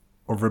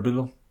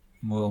Verbil,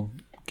 we'll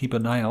keep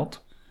an eye out.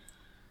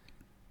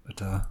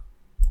 But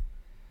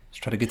let's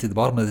try to get to the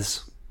bottom of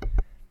this.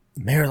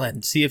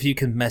 Marilyn, see if you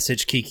can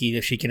message Kiki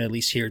if she can at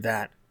least hear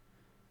that.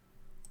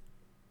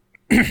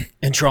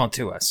 And draw it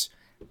to us.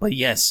 But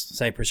yes,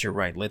 Cypress, you're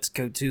right. Let's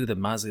go to the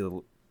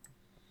mausoleum.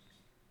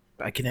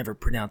 I can never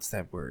pronounce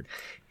that word.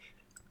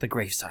 The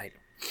gravesite.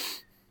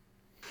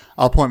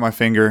 I'll point my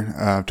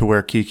finger to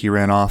where Kiki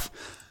ran off.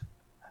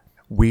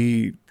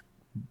 We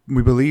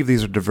believe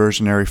these are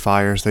diversionary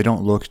fires. They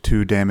don't look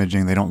too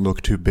damaging. They don't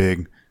look too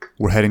big.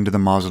 We're heading to the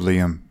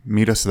mausoleum.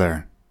 Meet us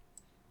there.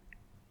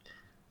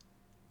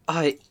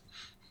 I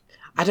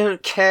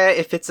don't care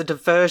if it's a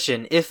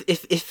diversion. If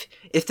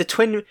the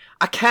twin,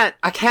 I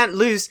can't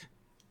lose.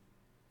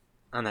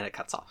 And then it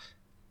cuts off.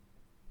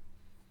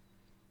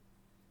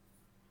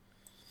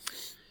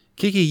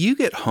 Kiki, you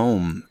get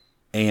home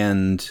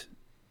and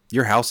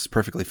your house is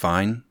perfectly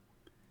fine.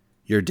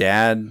 Your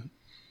dad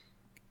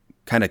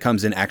kind of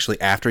comes in actually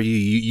after you.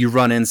 You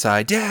run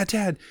inside.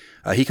 Dad.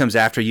 He comes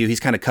after you. He's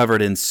kind of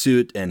covered in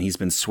soot and he's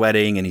been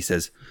sweating, and he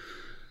says,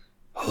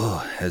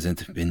 "Oh,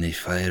 hasn't been a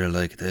fire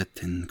like that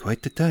in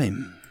quite a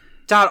time."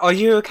 Dad, are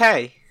you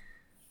okay?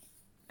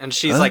 And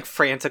she's like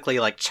frantically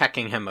like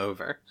checking him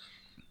over.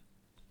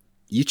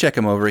 You check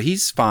him over.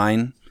 He's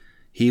fine.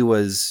 He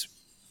was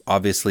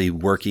obviously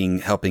working,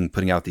 helping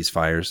putting out these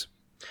fires.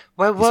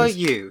 Where were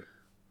you?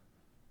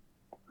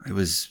 I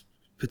was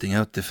putting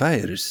out the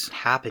fires. What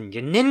happened?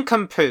 You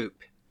nincompoop.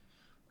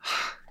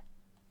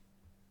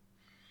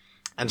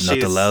 And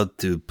Not allowed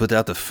to put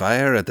out a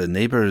fire at the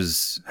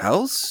neighbor's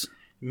house?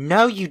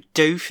 No, you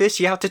doofus.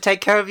 You have to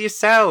take care of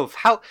yourself.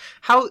 How...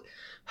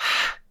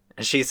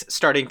 And she's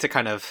starting to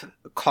kind of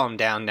calm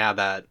down now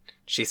that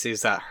she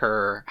sees that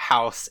her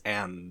house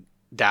and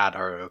dad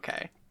are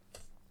okay.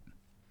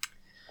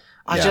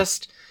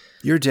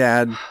 Your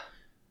dad,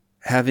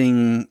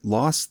 having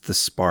lost the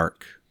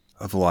spark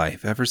of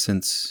life ever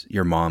since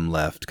your mom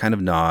left, kind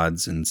of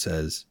nods and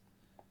says,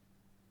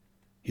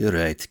 "You're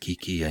right,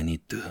 Kiki. I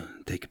need to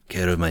take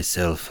care of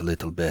myself a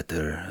little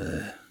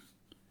better.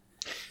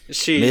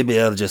 Maybe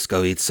I'll just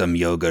go eat some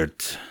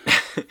yogurt."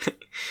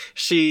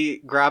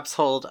 She grabs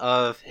hold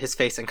of his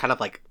face and kind of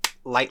like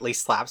lightly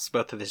slaps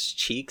both of his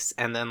cheeks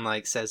and then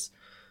like says,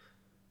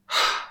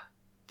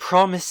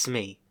 Promise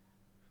me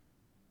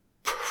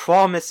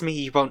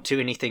you won't do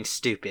anything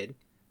stupid.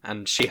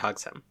 And she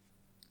hugs him.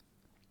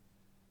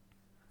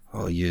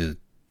 Oh, you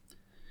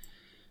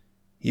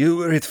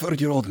worried for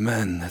your old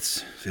man.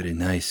 That's very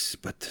nice,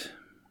 but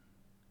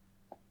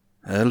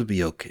I'll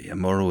be okay.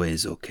 I'm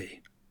always okay.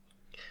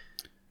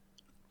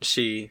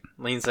 She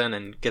leans in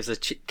and gives a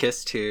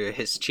kiss to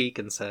his cheek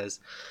and says,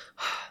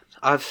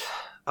 I've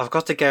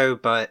got to go,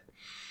 but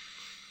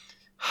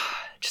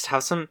just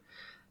have some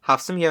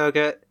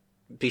yogurt,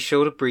 be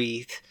sure to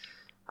breathe,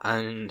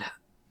 and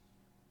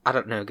I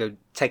don't know, go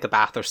take a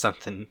bath or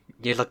something.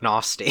 You look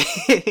nasty.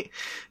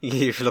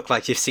 You look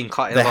like you've seen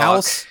quite a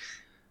lot.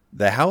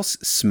 The house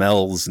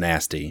smells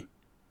nasty.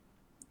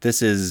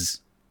 There's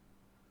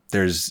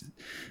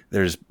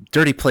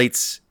dirty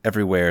plates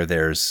everywhere.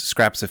 There's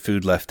scraps of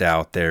food left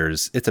out.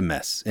 It's a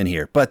mess in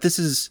here. But this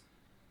is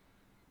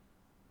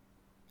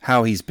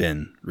how he's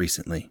been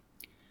recently.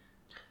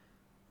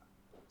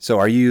 So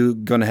are you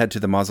going to head to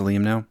the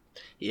mausoleum now?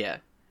 Yeah.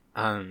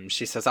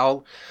 She says,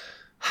 I'll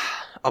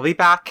be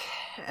back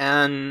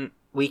and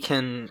we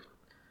can...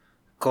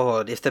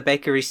 God, if the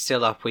bakery's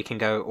still up, we can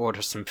go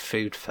order some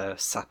food for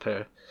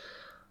supper.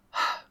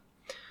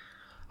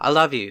 I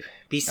love you.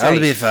 Be safe. I'll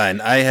be fine.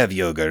 I have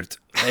yogurt.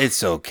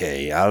 It's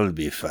okay. I'll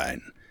be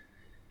fine.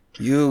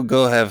 You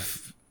go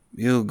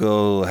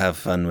have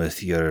fun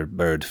with your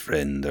bird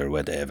friend or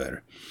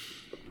whatever.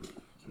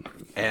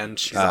 And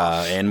she's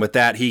off. And with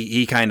that,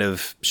 he kind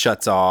of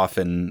shuts off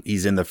and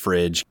he's in the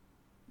fridge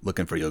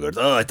looking for yogurt.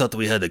 Oh, I thought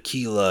we had a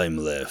key lime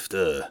left.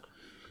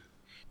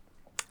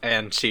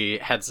 And she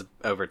heads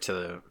over to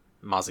the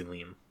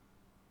mausoleum.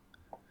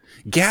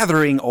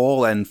 Gathering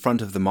all in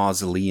front of the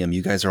mausoleum,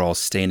 you guys are all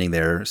standing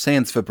there.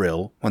 Sans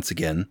Fabril, once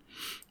again.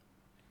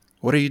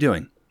 What are you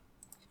doing?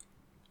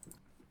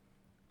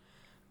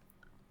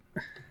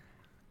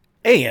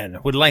 Ian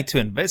would like to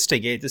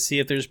investigate to see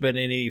if there's been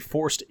any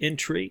forced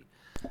entry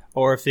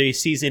or if he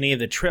sees any of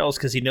the trails,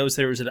 because he knows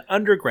there was an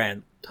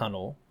underground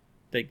tunnel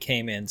that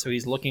came in. So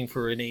he's looking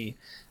for any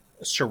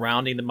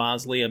surrounding the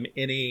mausoleum,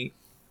 any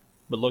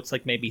what looks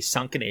like maybe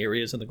sunken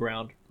areas in the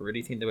ground or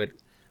anything that would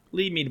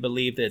lead me to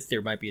believe that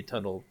there might be a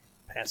tunnel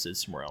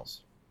passes somewhere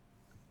else.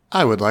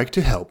 I would like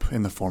to help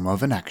in the form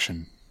of an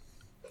action.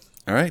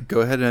 All right, go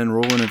ahead and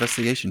roll an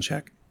investigation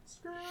check.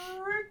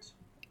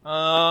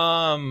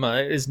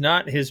 Is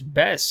not his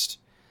best.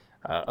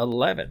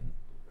 11.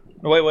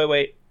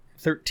 Wait.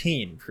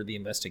 13 for the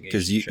investigation.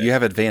 Because you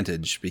have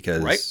advantage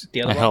because... Right?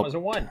 The other one was a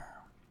 1.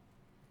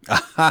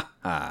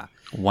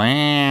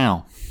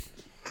 Wow.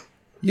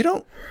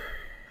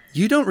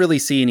 You don't really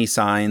see any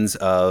signs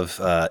of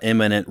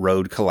imminent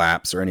road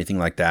collapse or anything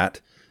like that.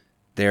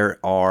 The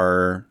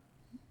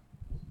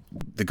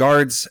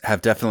guards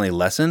have definitely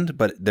lessened,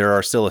 but there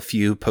are still a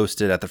few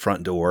posted at the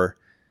front door.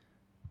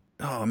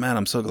 Oh man,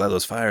 I'm so glad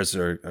those fires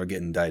are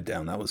getting died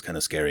down. That was kind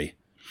of scary.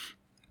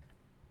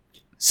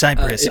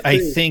 Cypress, I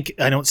think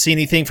I don't see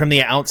anything from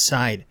the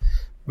outside.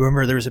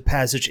 Remember, there's a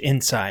passage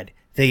inside.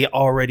 They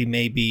already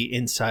may be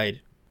inside.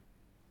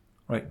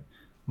 Right.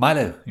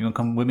 Milo, you want to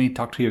come with me,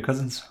 talk to your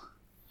cousins?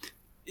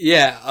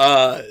 Yeah,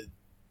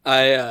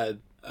 I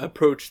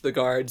approached the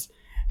guards.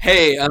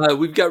 Hey,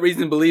 we've got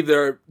reason to believe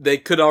they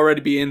could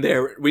already be in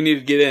there. We need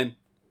to get in.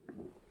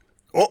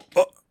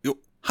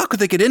 How could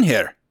they get in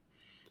here?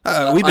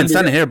 We've been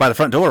standing here by the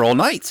front door all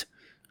night.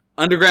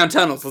 Underground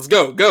tunnels. Let's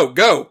go,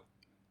 go.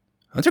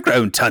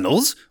 Underground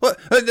tunnels? What?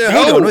 Hold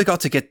on, we got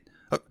to get...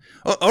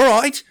 all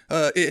right.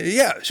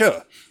 Yeah,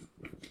 sure.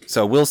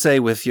 So we'll say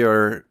with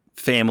your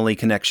family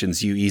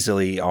connections, you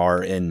easily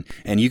are in,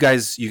 and you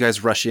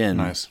guys rush in.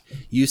 Nice.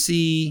 You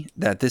see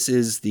that this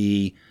is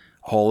the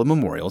Hall of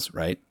Memorials,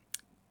 right?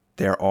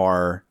 There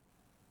are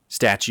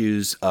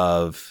statues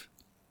of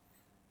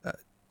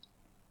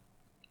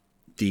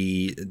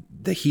the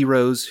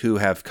heroes who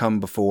have come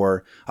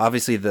before.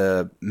 Obviously,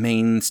 the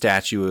main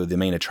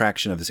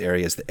attraction of this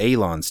area is the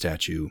Elon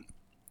statue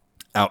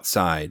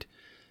outside.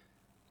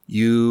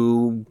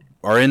 You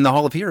are in the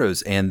Hall of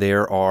Heroes, and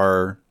there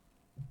are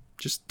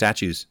just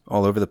statues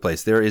all over the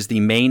place. There is the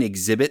main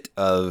exhibit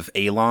of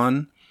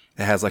Alon.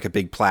 It has like a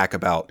big plaque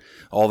about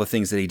all the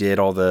things that he did,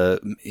 all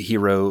the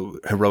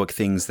heroic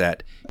things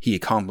that he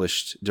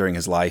accomplished during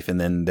his life. And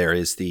then there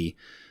is the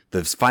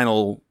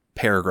final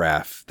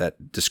paragraph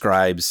that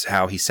describes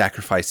how he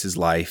sacrificed his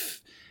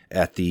life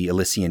at the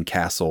Elysian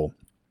Castle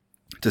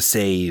to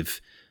save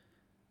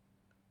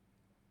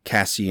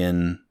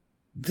Cassian,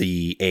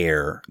 the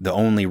heir, the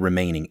only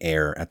remaining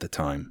heir at the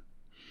time.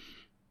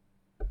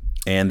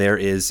 And there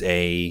is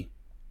a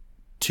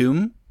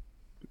tomb,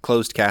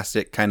 closed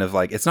casket, kind of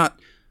like, it's not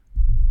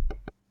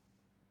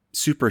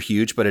super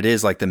huge, but it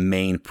is like the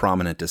main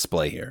prominent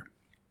display here.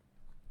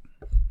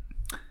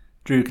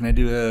 Drew, can I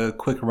do a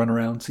quick run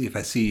around, see if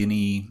I see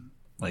any,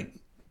 like,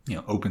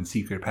 open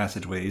secret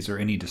passageways or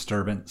any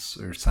disturbance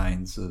or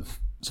signs of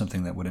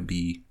something that wouldn't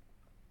be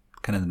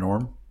kind of the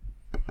norm?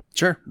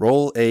 Sure.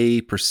 Roll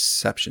a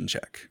perception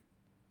check.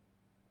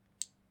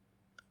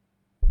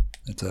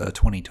 It's a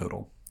 20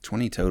 total.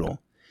 20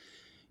 total.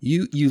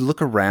 You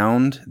look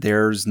around.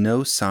 There's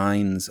no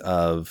signs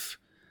of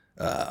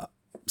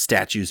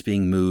statues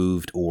being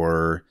moved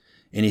or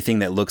anything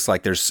that looks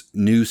like there's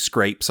new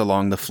scrapes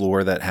along the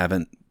floor that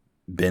haven't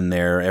been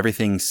there.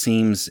 Everything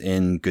seems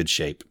in good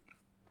shape.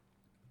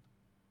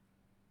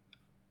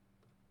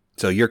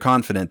 So you're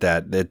confident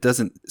that it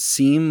doesn't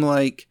seem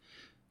like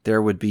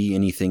there would be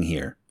anything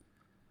here.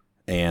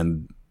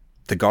 And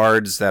the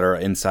guards that are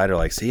inside are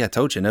like, see, I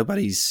told you,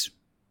 nobody's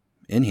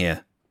in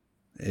here.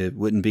 It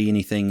wouldn't be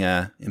anything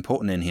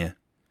important in here.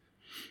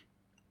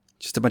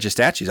 Just a bunch of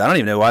statues. I don't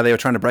even know why they were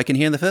trying to break in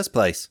here in the first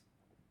place.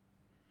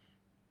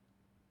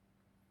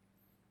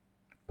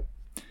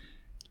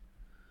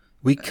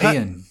 We cut...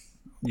 Ian,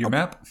 your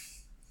map?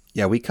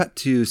 Yeah, we cut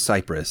to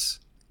Cyprus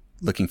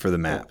looking for the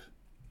map.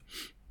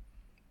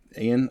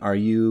 Ian, are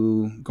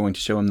you going to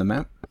show him the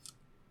map?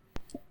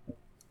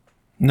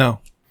 No.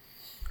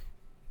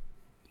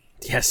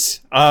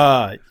 Yes.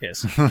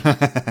 Yes.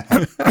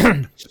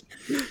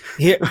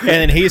 Here, and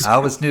then he's... I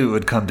always knew it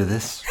would come to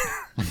this.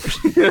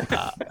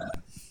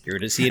 You're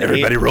to see it.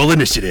 Everybody roll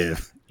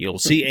initiative. You'll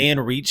see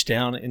Ian reach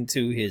down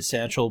into his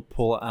satchel,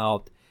 pull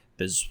out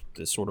this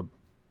sort of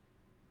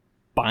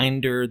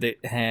binder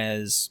that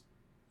has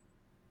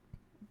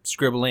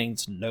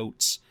scribblings,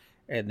 notes,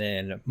 and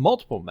then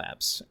multiple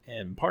maps.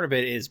 And part of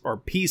it are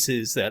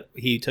pieces that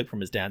he took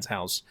from his dad's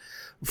house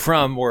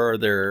from where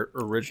their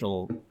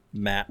original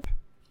map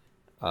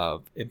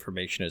of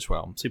information as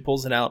well. So he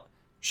pulls it out,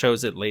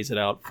 shows it, lays it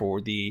out for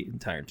the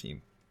entire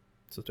team.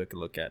 So take a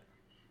look at.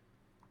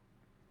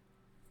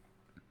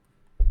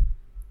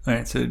 All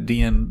right, so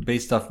DM,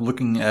 based off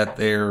looking at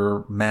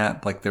their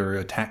map, like their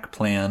attack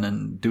plan,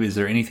 and is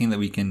there anything that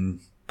we can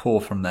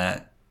pull from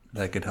that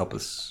could help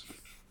us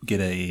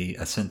get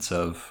a sense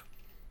of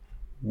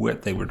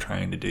what they were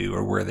trying to do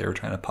or where they were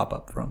trying to pop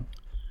up from?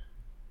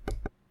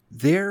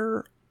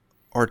 There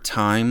are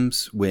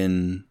times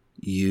when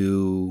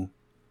you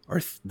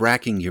are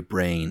racking your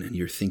brain and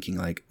you're thinking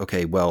like,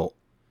 okay, well,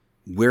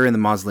 we're in the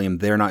mausoleum.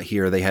 They're not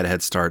here. They had a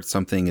head start.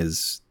 Something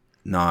is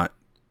not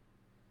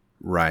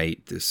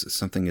right.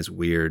 Something is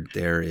weird.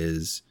 There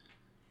is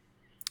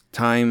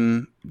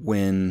time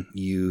when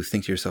you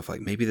think to yourself like,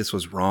 maybe this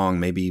was wrong.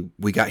 Maybe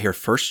we got here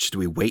first. Should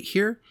we wait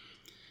here?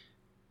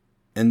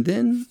 And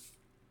then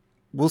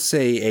we'll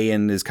say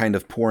Ian is kind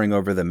of poring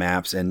over the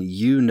maps and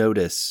you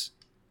notice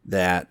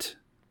that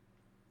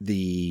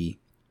the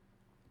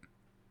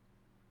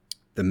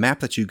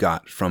map that you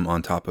got from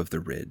on top of the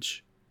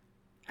ridge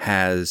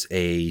has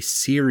a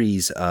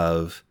series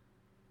of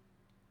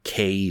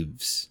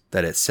caves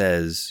that it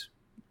says,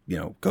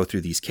 go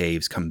through these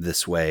caves, come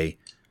this way.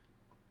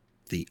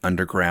 The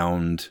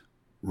underground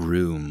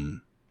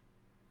room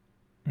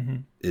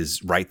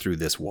is right through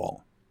this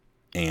wall.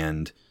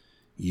 And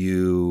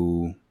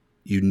you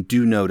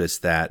do notice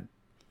that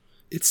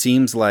it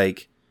seems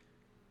like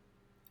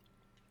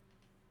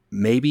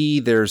maybe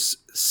there's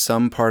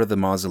some part of the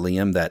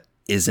mausoleum that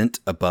isn't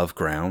above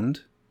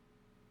ground,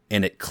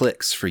 and it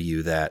clicks for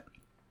you that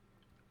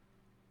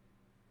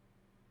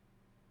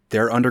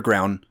they're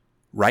underground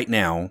right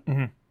now.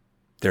 Mm-hmm.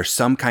 There's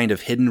some kind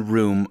of hidden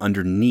room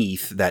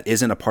underneath that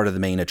isn't a part of the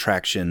main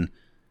attraction.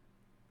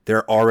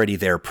 They're already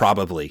there,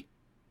 probably.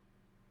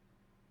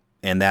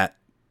 And that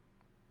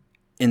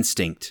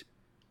instinct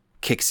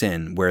kicks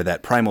in where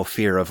that primal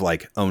fear of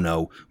like, oh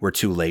no, we're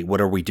too late.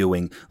 What are we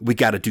doing? We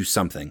got to do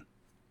something.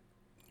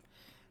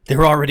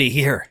 They're already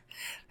here.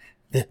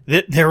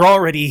 They're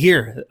already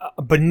here.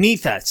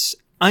 Beneath us,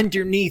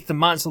 underneath the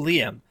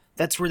mausoleum.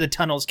 That's where the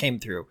tunnels came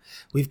through.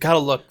 We've got to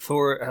look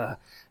for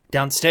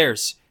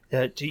downstairs.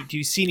 Do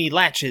you see any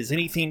latches?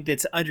 Anything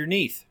that's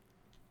underneath?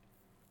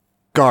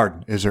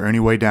 Guard, is there any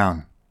way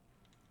down?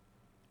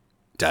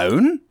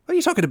 Down? What are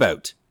you talking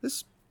about?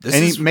 This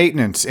any is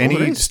maintenance,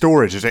 any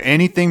storage? Is there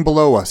anything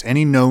below us?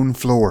 Any known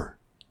floor?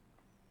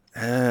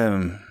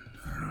 I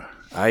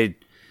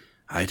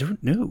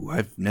don't know.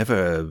 I've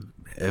never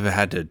ever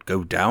had to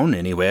go down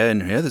anywhere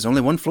in here. There's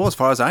only one floor as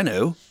far as I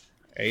know.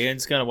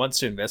 Ian's gonna wants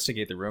to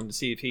investigate the room to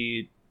see if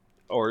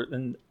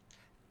and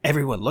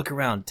everyone look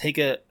around,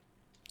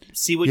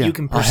 see what you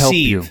can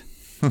perceive.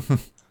 I'll help you.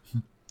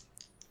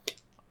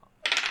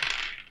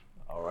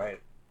 All right.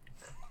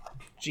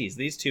 Jeez,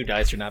 these 2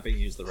 dice are not being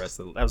used the rest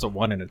of that was a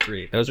 1 and a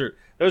 3. Those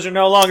are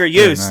no longer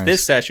used nice.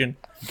 this session.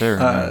 Very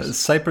nice.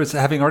 Cypress,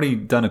 having already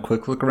done a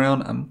quick look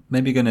around, I'm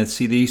maybe going to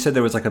see you said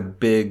there was like a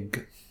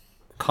big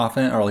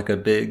coffin or like a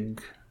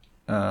big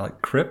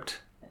like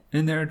crypt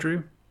in there,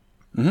 Drew.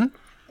 Mm-hmm.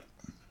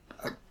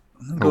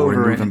 Go over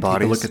removing and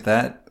take a look at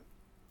that.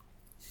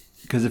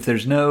 Because if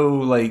there's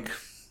no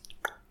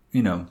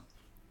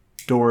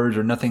doors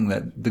or nothing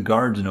that the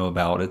guards know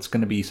about, it's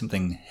going to be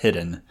something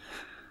hidden.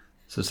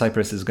 So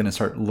Cypress is going to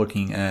start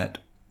looking at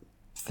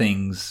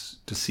things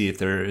to see if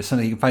there is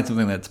something. He can find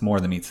something that's more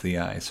than meets the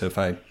eye. So if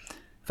I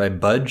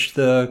budge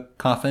the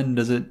coffin,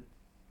 does it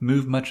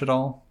move much at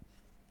all?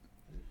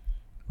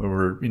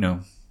 Or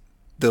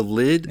the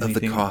lid of the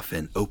anything?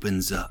 coffin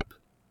opens up,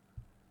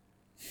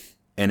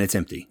 and it's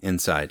empty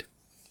inside.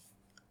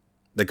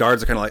 The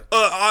guards are kind of like,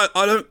 I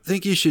don't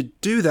think you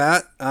should do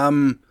that.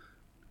 Oh,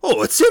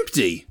 it's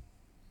empty.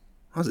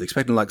 I was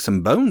expecting like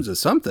some bones or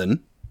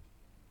something.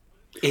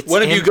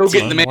 One of you go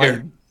get the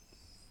mayor.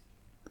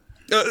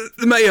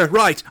 The mayor,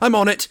 right? I'm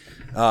on it.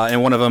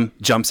 And one of them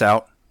jumps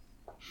out.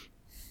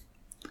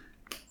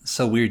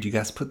 So weird. You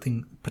guys put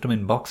them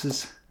in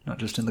boxes, not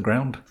just in the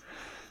ground.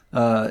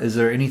 Is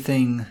there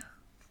anything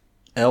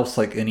else,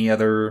 like any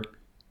other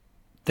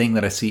thing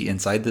that I see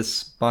inside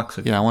this box?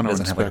 Yeah, I want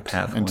to have like a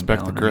path going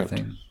inspect the down or crypt.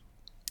 anything?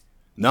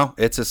 No,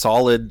 it's a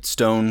solid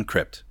stone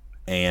crypt.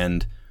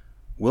 And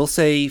we'll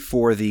say,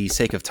 for the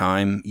sake of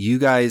time, you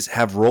guys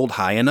have rolled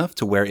high enough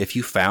to where if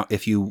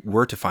you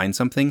were to find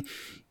something,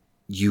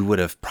 you would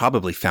have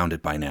probably found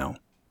it by now.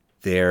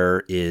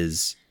 There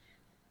is,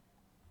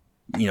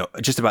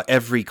 just about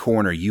every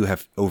corner you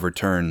have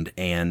overturned,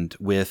 and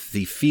with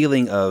the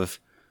feeling of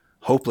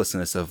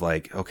hopelessness of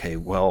like, okay,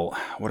 well,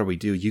 what do we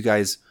do? You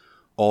guys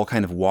all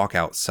kind of walk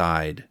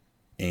outside,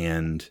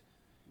 and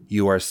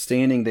you are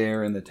standing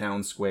there in the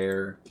town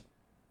square.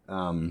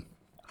 The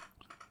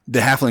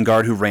halfling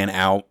guard who ran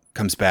out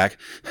comes back.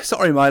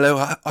 Sorry,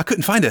 Milo, I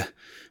couldn't find her.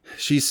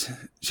 She's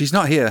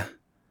not here.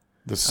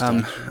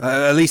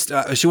 At least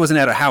she wasn't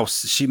at her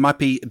house. She might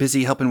be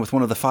busy helping with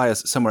one of the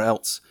fires somewhere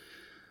else.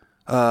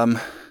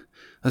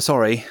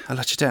 Sorry, I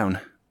let you down.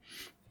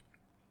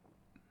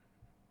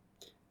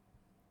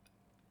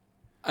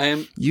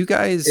 You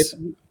guys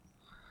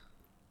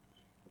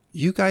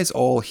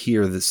all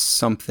hear this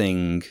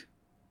something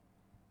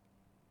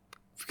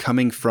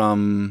coming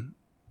from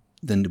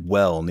the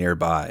well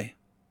nearby.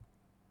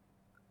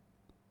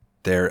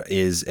 There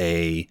is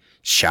a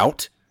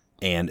shout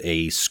and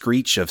a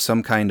screech of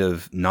some kind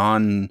of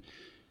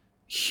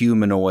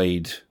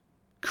non-humanoid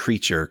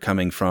creature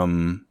coming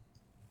from,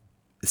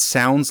 it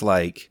sounds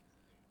like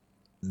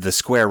the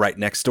square right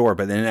next door,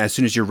 but then as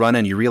soon as you run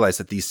in, you realize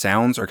that these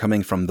sounds are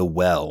coming from the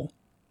well.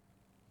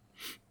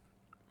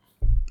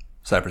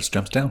 Cypress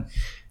jumps down.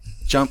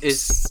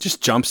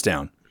 Just jumps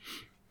down.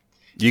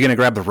 You gonna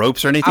grab the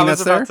ropes or anything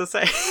that's there? I was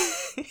about to say.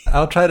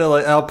 I'll try to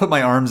I'll put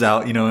my arms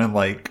out, and go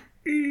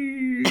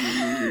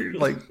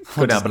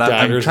down, but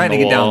I'm trying to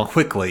get down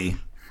quickly.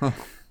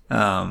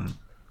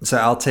 So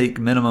I'll take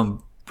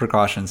minimum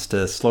precautions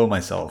to slow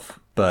myself,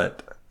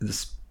 but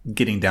just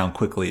getting down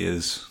quickly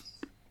is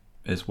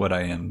what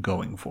I am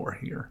going for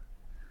here.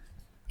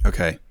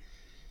 Okay.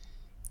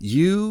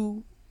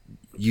 You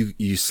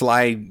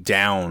slide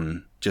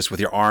down just with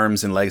your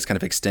arms and legs kind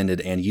of extended,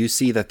 and you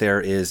see that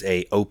there is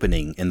a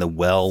opening in the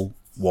well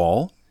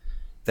wall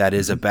that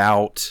is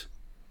about,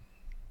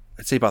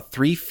 I'd say about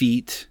 3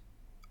 feet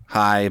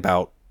high,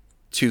 about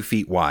 2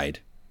 feet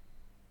wide.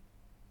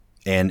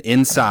 And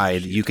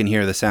inside, you can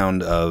hear the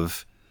sound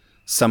of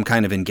some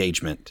kind of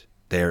engagement.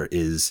 There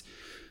is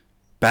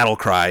battle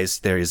cries.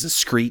 There is a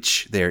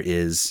screech. There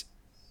is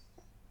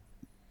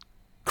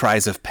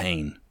cries of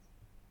pain.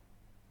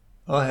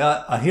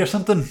 Oh, I hear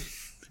something.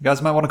 You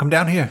guys might want to come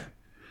down here.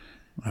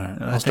 All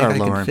right, I'll start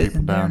lowering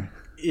people down.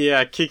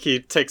 Yeah, Kiki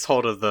takes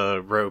hold of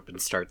the rope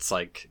and starts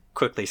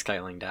quickly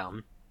scaling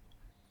down.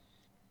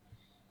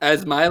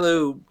 As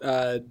Milo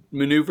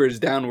maneuvers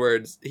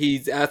downwards,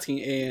 he's asking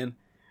Ian,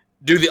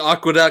 do the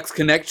aqueducts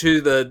connect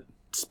to the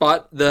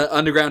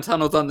underground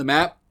tunnels on the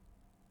map?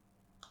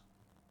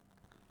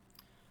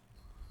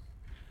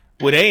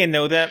 Would Ian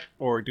know that,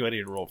 or do I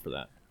need to roll for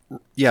that?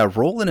 Yeah,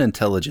 roll an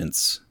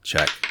intelligence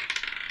check.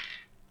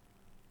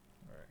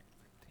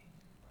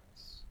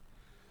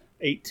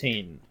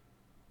 18.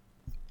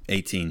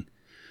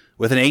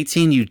 With an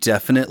 18, you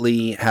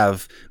definitely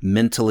have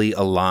mentally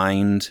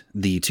aligned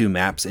the two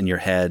maps in your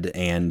head,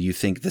 and you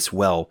think this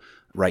well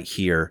right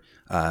here,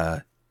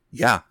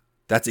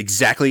 that's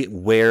exactly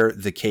where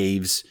the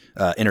caves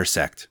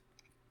intersect.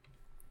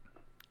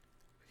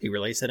 He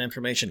relays that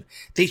information.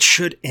 They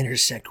should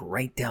intersect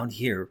right down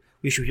here.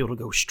 We should be able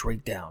to go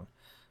straight down.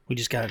 We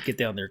just got to get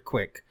down there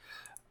quick.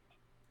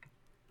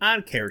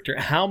 On character,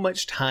 how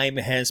much time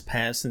has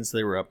passed since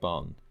they were up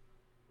on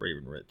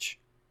Raven Ridge?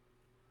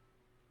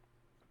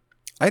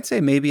 I'd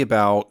say maybe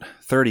about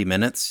 30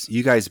 minutes.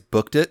 You guys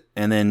booked it,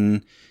 and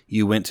then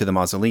you went to the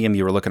mausoleum.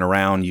 You were looking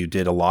around. You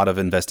did a lot of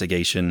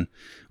investigation,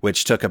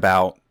 which took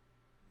about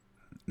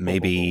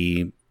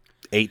maybe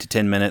 8 to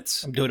 10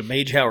 minutes. I'm doing a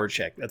mage hour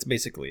check. That's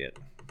basically it.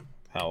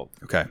 How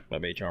Okay. my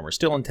mage armor is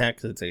still intact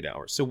because it's 8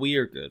 hours. So we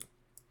are good.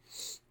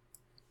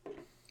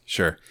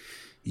 Sure.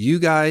 You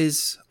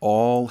guys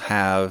all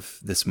have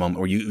this moment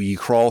where you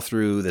crawl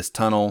through this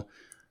tunnel,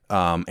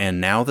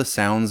 and now the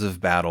sounds of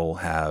battle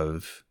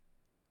have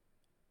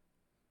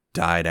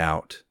died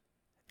out,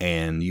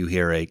 and you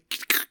hear a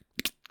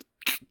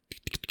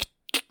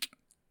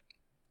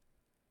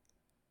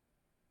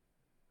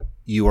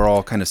you are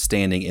all kind of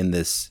standing in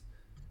this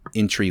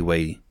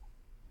entryway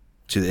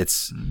to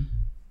it's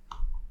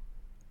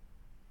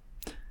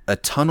a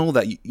tunnel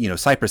that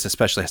Cypress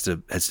especially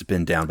has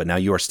been down, but now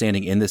you are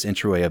standing in this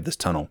entryway of this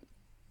tunnel.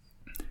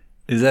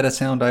 Is that a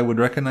sound I would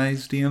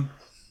recognize, DM?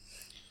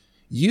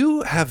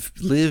 You have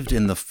lived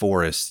in the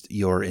forest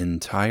your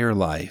entire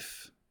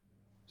life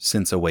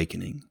since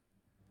awakening,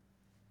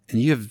 and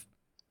you have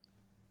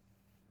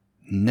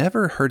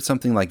never heard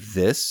something like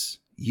this.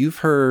 You've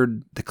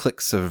heard the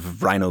clicks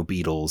of rhino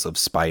beetles, of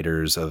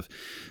spiders, of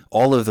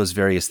all of those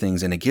various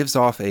things, and it gives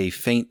off a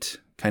faint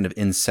kind of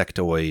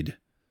insectoid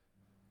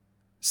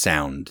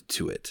sound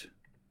to it.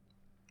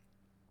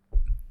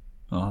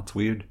 Oh, that's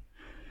weird.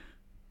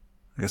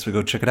 I guess we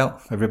go check it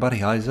out.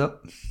 Everybody, eyes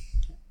up.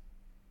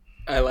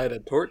 I light a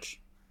torch.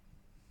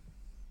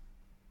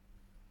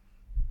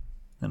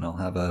 And I'll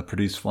have a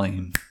produce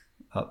flame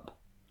up.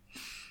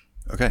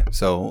 Okay,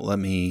 so let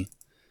me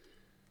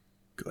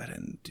go ahead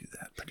and do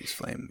that. Produce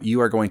flame.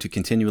 You are going to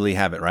continually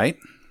have it, right?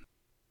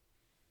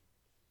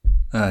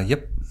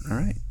 Yep. All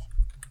right.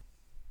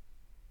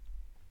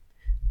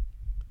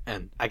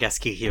 And I guess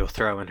Kiki will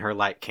throw in her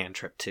light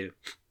cantrip too.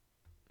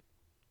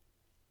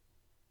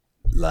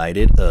 Light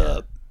it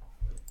up.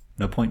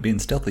 No point being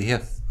stealthy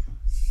here.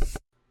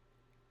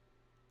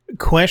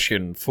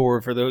 Question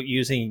for those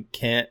using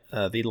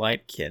the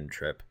light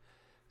cantrip.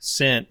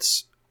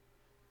 Since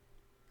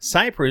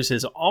Cypress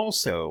is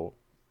also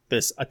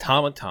this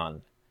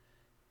automaton,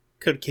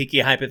 could Kiki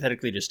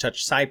hypothetically just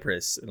touch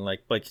Cypress and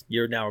like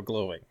you're now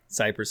glowing?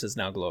 Cypress is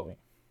now glowing.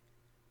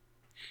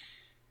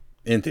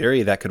 In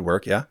theory, that could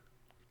work, yeah.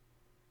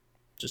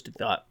 Just a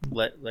thought.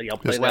 Let y'all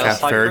play Just that. cast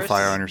Cypress? fairy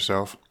fire on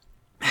yourself.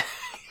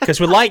 Because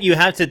with light, you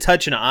have to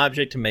touch an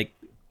object to make.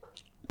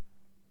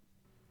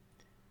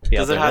 Yeah,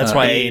 Does it have that's to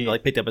why be- I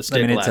picked up a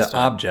stick I mean, it's last an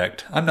time.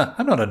 object. I'm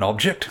not an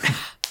object.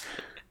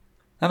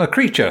 I'm a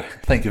creature.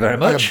 Thank you very I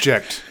much.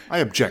 object.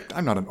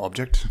 I'm not an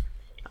object.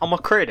 I'm a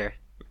critter.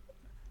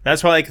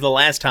 That's why, like the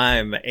last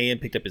time, Ian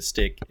picked up his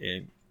stick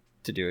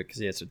to do it because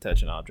he has to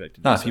touch an object.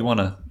 to do No, so. if you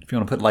wanna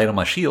put light on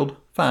my shield,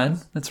 fine.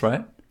 That's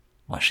right.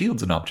 My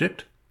shield's an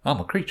object. I'm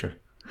a creature.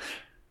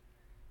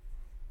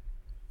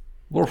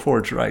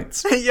 Loreforge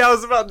writes. Yeah, I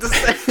was about to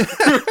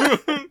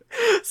say.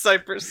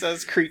 Cypress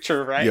says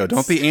creature rights. Yo,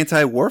 don't be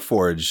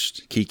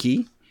anti-Warforged,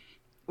 Kiki.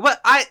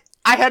 What? I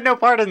had no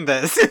part in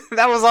this.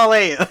 That was all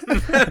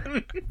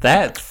Ian.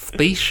 That's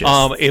spacious.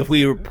 If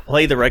we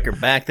play the record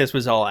back, this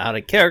was all out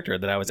of character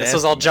that I was. This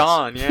was all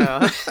asking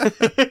us. John,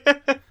 yeah.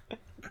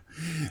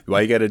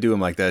 Why you got to do him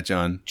like that,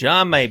 John?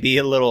 John may be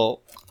a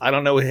little. I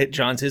don't know what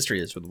John's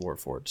history is with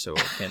Warforged, so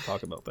I can't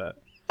talk about that.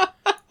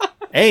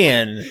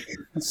 And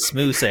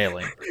smooth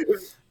sailing.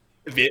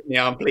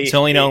 Vietnam, please. He's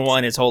only known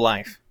one his whole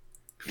life.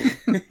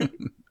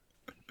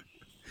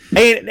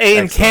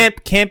 Ian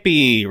can't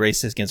be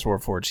racist against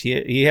Warforged.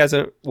 He has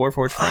a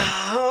Warforged friend.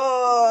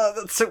 Oh,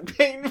 that's so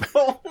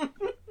painful.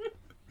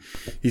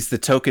 He's the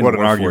token What an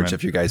Warforged argument.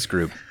 of your guys'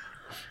 group.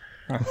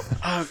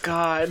 Oh,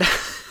 God.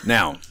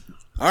 Now,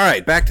 all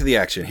right, back to the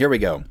action. Here we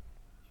go.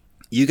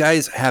 You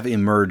guys have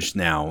emerged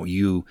now.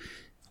 You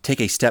take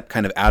a step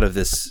kind of out of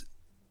this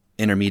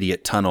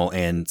intermediate tunnel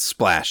and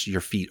splash,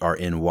 your feet are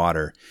in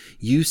water.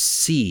 You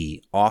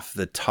see off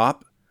the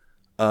top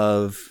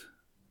of,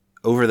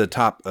 over the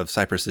top of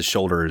Cypress's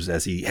shoulders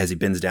as he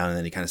bends down and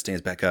then he kind of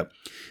stands back up,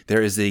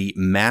 there is a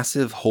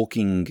massive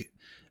hulking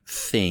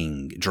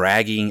thing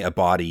dragging a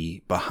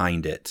body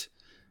behind it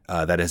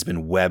that has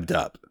been webbed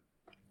up.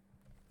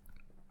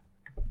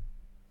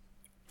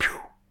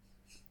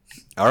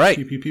 All right.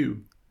 Pew pew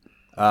pew.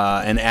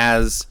 And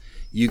as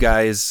you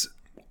guys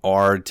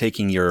are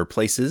taking your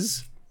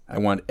places, I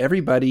want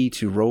everybody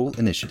to roll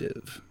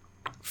initiative.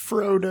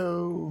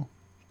 Frodo.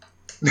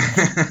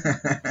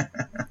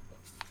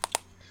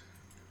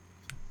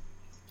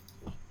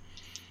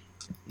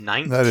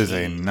 That is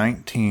a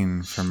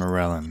 19 for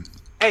Morellin.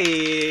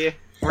 Hey,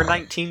 we're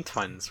 19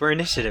 twins. We're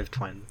initiative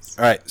twins.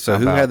 All right. So How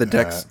who had the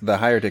about the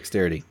higher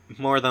dexterity?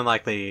 More than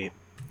likely,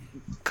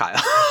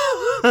 Kyle.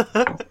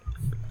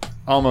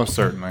 Almost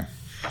certainly.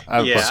 I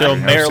have Yeah. plus So 3, I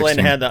have Marilyn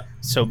 16.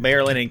 So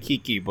Marilyn and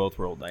Kiki both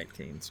rolled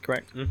 19s,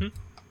 correct? Mm-hmm.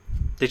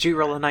 Did you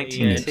roll a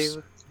 19 Yes.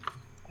 too?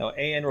 No,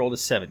 Ian rolled a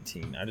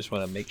 17. I just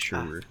want to make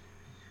sure.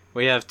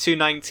 We have two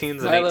 19s,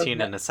 an Milo-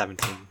 18, and a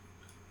 17.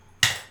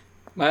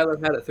 Milo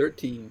had a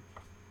 13.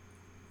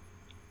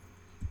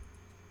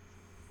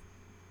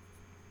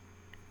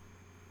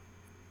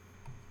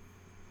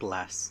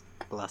 Bless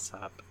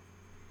up.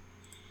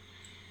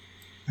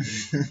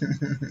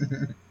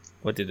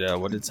 What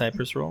did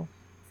Cypress roll?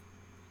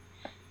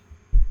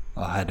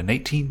 I had an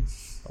 18.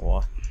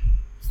 Oh,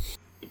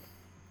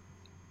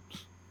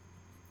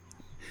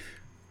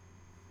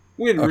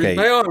 Okay,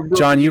 my arm, bro.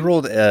 John, you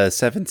rolled a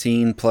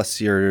 17 plus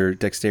your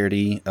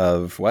dexterity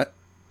of what?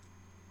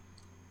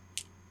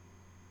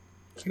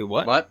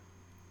 what? What?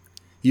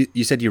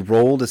 You said you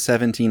rolled a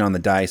 17 on the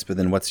dice, but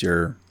then what's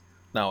your...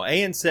 No,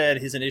 Ian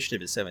said his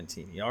initiative is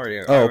 17. You already.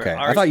 Oh, okay.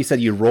 I thought you said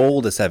you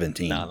rolled a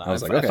 17. No. I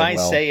was If, like, okay, if I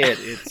well, say it,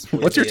 it's.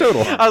 what's your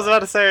total? I was about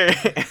to say,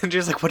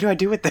 Andrew's like, what do I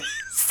do with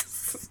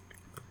this?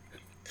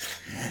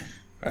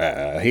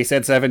 He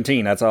said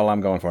 17. That's all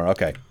I'm going for.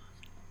 Okay.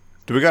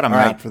 Do we got a All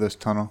map right. for this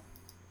tunnel?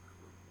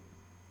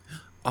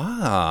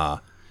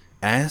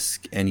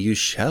 Ask and you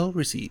shall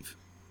receive.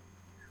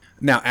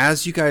 Now,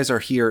 as you guys are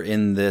here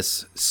in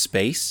this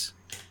space,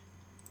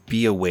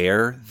 be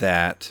aware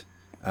that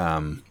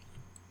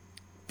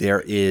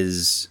there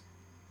is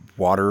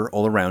water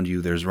all around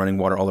you. There's running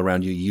water all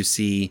around you. You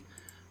see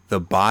the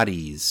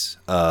bodies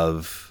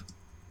of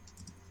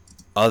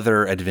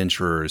other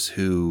adventurers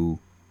who,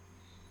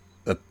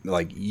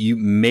 like, you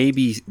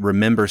maybe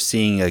remember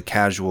seeing a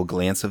casual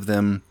glance of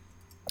them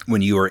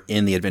when you were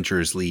in the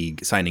Adventurers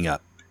League signing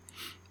up.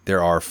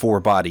 There are 4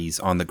 bodies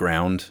on the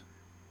ground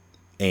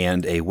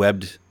and a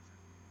webbed,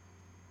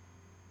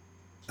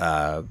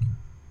 we'll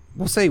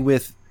say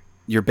with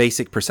your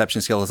basic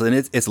perception skills, and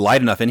it's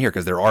light enough in here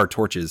because there are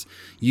torches.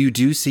 You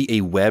do see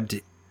a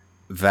webbed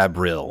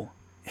Vabril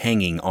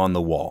hanging on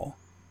the wall.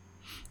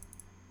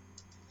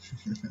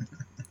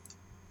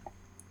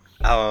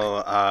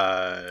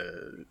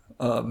 Marilyn,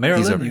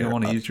 you here.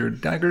 want to use your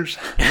daggers?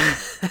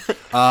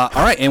 All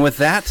right, and with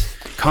that,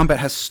 combat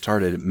has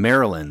started.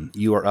 Marilyn,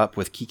 you are up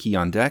with Kiki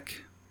on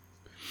deck.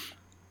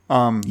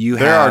 You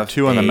There are have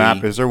 2 on the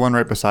map. Is there one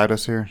right beside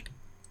us here?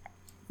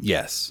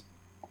 Yes.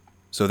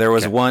 So there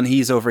was one.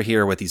 He's over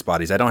here with these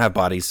bodies. I don't have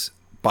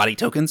body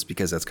tokens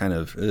because that's kind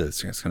of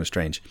it's kind of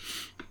strange.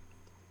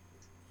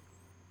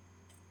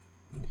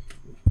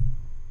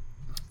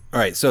 All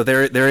right. So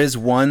there is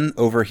one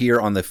over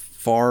here on the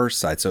far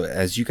side. So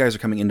as you guys are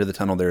coming into the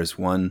tunnel, there is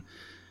one.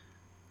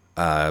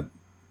 About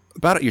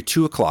at your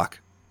 2 o'clock,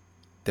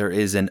 there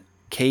is an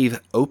cave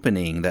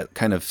opening that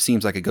kind of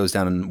seems like it goes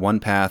down in one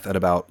path at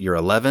about your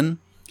 11.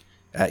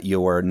 At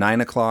your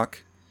 9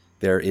 o'clock,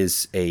 there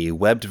is a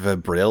webbed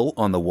Vabril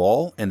on the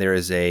wall, and there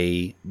is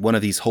one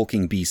of these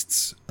hulking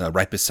beasts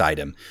right beside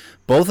him.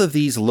 Both of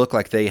these look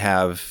like they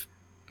have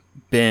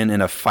been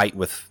in a fight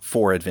with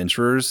 4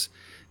 adventurers.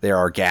 There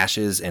are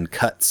gashes and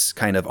cuts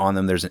kind of on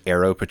them. There's an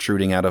arrow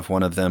protruding out of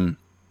one of them.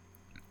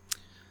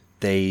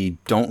 They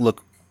don't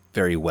look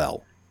very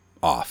well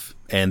off,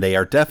 and they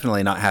are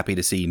definitely not happy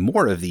to see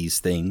more of these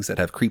things that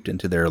have creeped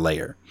into their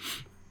lair.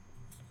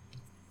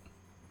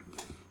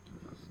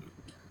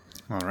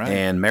 All right.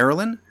 And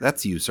Marilyn,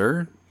 that's you,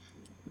 sir.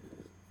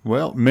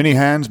 Well, many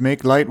hands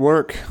make light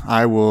work.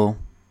 I will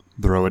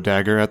throw a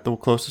dagger at the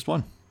closest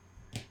one.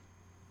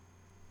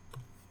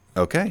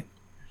 Okay.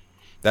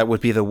 That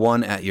would be the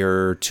one at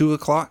your 2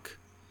 o'clock.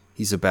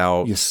 He's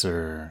about Yes,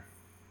 sir.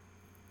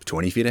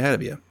 20 feet ahead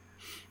of you.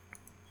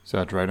 So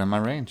that's right on my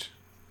range.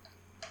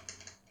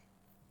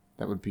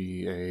 That would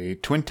be a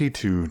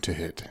 22 to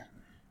hit.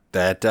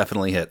 That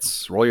definitely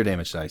hits. Roll your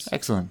damage dice.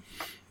 Excellent.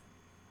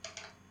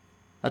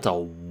 That's a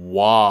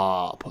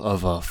whop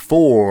of a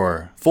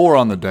 4. 4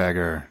 on the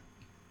dagger.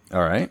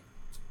 All right.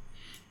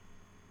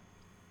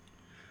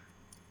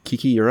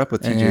 Kiki, you're up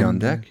with TJ on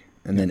deck,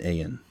 and then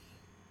Ayan.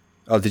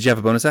 Oh, did you have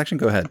a bonus action?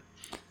 Go ahead.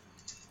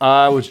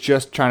 I was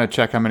just trying to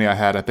check how many I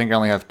had. I think I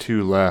only have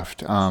 2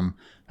 left.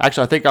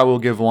 Actually, I think I will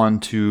give one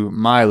to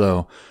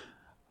Milo.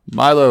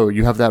 Milo,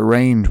 you have that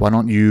range. Why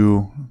don't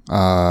you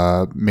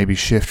maybe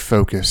shift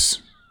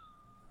focus?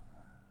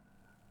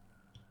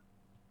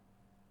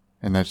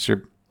 And that's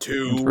your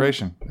 2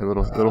 inspiration. A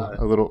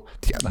little.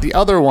 The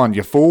other one,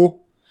 you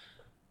fool.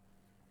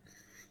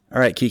 All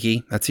right,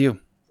 Kiki, that's you.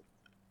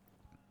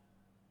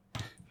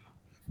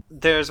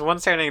 There's one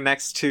standing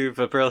next to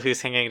Vabril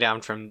who's hanging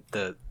down from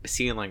the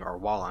ceiling or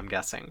wall, I'm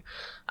guessing.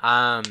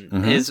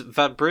 Is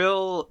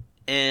Vabril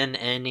in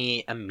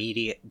any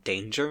immediate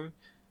danger?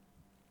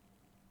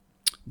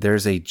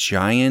 There's a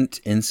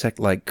giant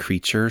insect-like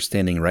creature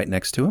standing right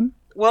next to him,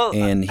 Well,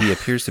 and he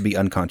appears to be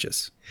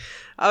unconscious.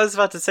 I was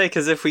about to say,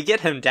 because if we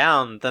get him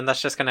down, then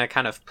that's just going to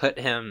kind of put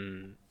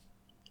him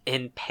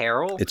in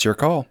peril. It's your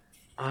call.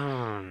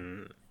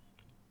 I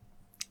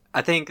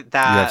think You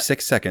that have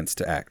 6 seconds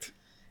to act.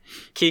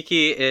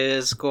 Kiki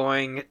is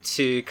going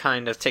to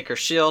kind of take her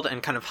shield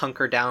and kind of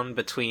hunker down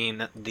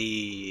between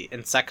the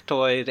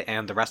insectoid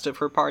and the rest of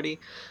her party,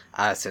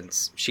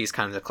 since she's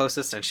kind of the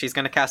closest, and she's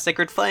going to cast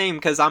Sacred Flame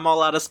because I'm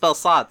all out of spell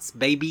slots,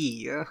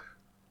 baby.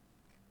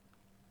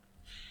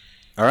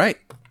 All right.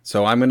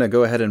 So I'm going to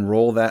go ahead and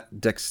roll that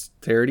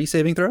dexterity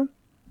saving throw.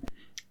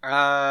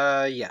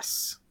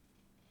 Yes.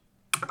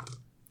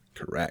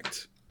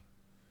 Correct.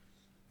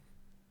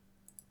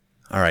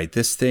 All right.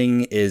 This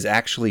thing is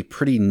actually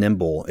pretty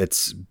nimble.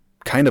 Its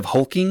kind of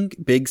hulking,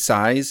 big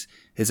size,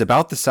 is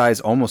about the size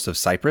almost of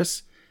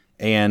Cypress.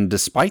 And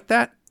despite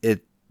that,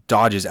 it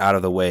dodges out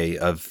of the way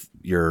of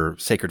your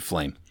Sacred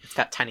Flame. It's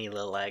got tiny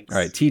little legs. All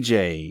right,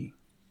 TJ.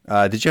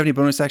 Did you have any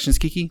bonus actions,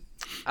 Kiki?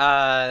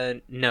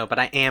 No, but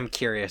I am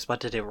curious. What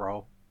did it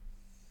roll?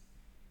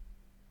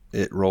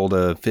 It rolled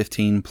a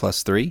 15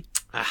 plus 3.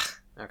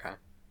 Okay.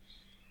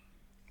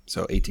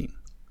 So 18.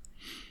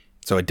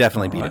 So it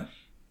definitely beat it.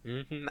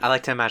 Mm-hmm. I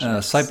like to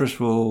imagine. Cypress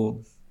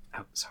will.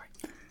 Oh, sorry.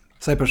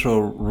 Cypress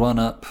will run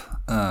up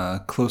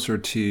closer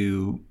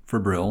to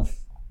Fabril,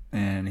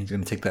 and he's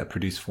going to take that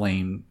produce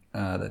flame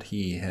that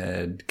he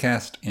had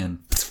cast and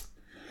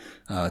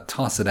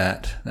toss it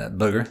at that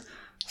booger.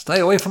 Stay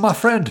away from my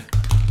friend.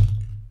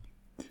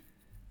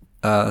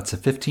 That's a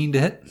 15 to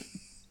hit.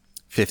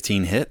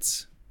 15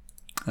 hits.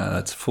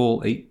 That's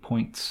full 8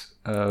 points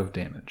of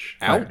damage.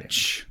 Fire damage.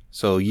 Ouch.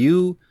 So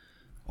you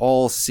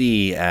all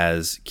see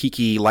as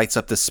Kiki lights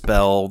up the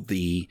spell,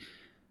 the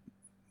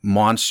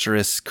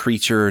monstrous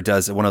creature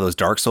does one of those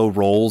Dark Soul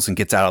rolls and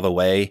gets out of the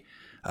way.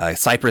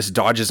 Cypress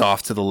dodges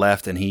off to the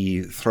left, and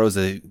he throws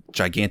a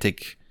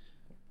gigantic,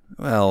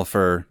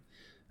 for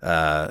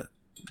a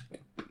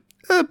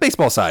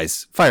baseball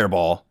size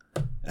fireball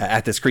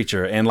at this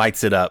creature and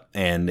lights it up,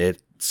 and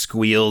it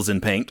squeals in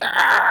pain.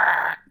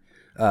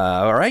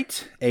 All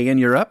right, Ayan,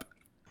 you're up.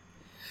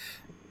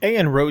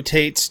 Ayan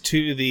rotates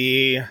to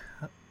the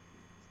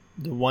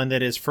one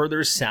that is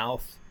further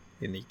south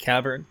in the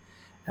cavern,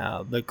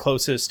 the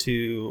closest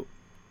to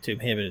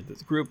him in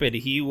the group, and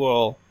he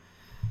will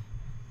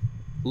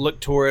look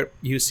toward it.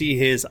 You see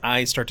his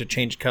eyes start to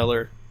change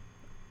color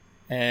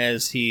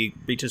as he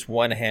reaches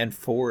one hand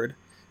forward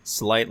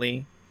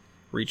slightly,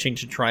 reaching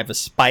to drive a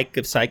spike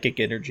of psychic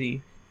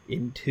energy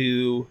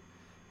into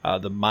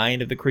the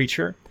mind of the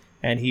creature,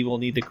 and he will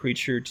need the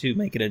creature to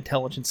make an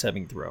intelligence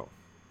saving throw.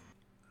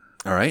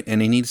 All right,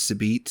 and he needs to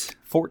beat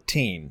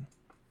 14.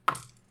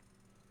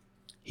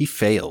 He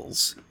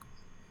fails.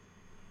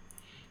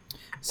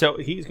 So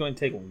he's going to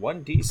take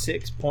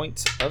 1d6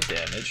 points of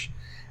damage.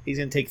 He's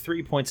going to take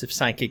 3 points of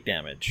psychic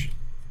damage.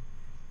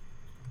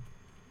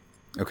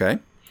 Okay.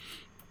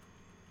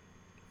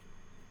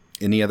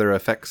 Any other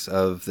effects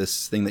of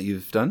this thing that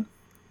you've done?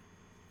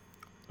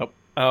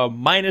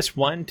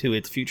 -1 to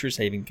its future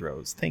saving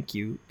throws. Thank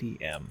you,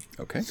 DM.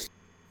 Okay.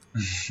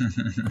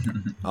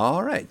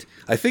 All right.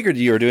 I figured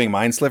you were doing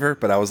Mind Sliver,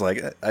 but I was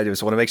like, I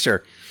just want to make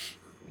sure.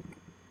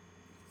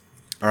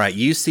 All right.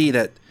 You see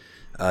that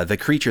the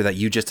creature that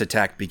you just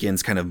attacked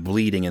begins kind of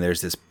bleeding, and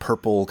there's this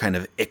purple kind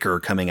of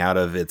ichor coming out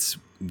of its...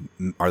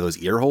 Are those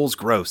ear holes?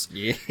 Gross.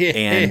 Yeah.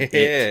 And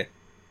it,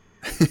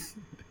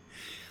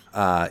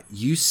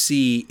 you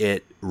see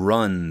it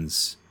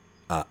runs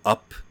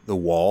up the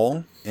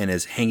wall and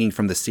is hanging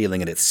from the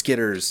ceiling, and it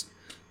skitters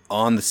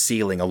on the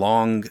ceiling,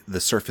 along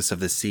the surface of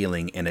the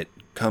ceiling, and it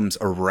comes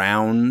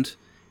around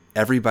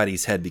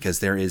everybody's head because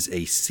there is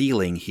a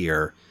ceiling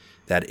here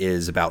that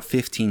is about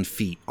 15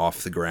 feet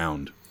off the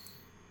ground.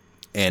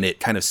 And it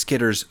kind of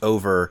skitters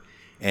over,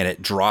 and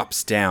it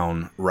drops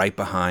down right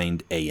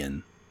behind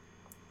Ayan.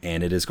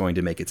 And it is going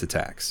to make its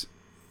attacks.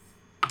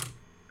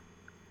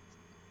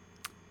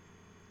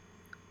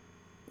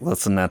 Well,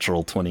 that's a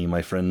natural 20,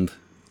 my friend.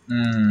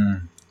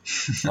 On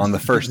the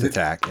first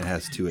attack, it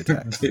has 2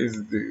 attacks. This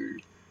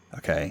dude.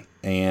 Okay,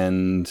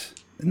 and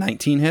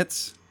 19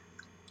 hits.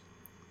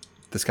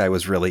 This guy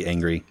was really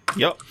angry.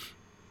 Yep.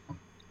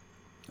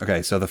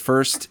 Okay, so the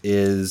first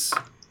is...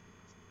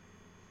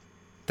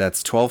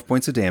 That's 12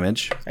 points of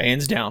damage.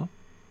 Ayan's down.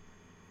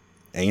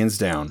 Ayan's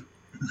down.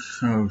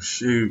 Oh,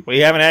 shoot.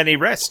 We haven't had any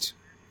rest.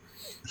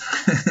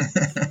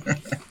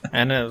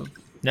 And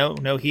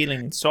no healing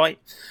in sight.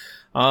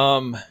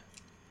 Yeah.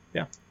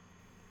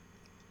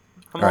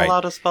 I'm All right.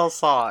 allowed to spell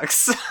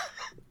socks.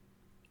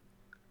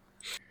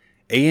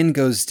 Ayan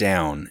goes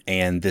down,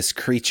 and this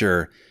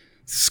creature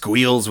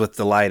squeals with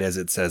delight as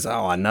it says,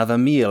 "Oh, another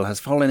meal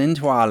has fallen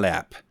into our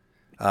lap."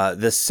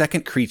 The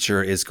second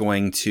creature is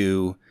going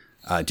to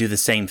do the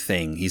same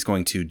thing. He's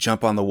going to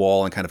jump on the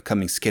wall and kind of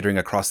coming skittering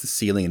across the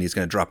ceiling, and he's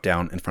going to drop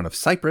down in front of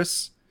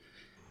Cypress,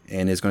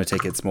 and is going to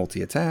take its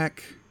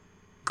multi-attack.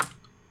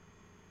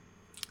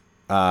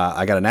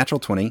 I got a natural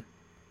 20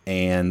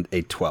 and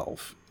a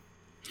 12.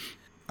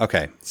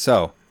 Okay,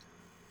 so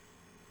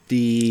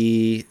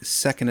the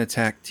second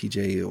attack,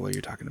 TJ, what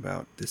you're talking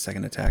about, the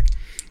second attack,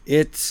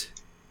 You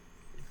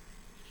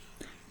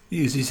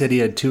said he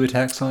had 2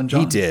 attacks on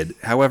John? He did.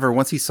 However,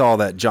 once he saw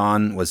that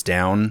John was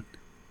down,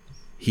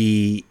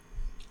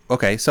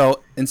 Okay,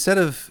 so instead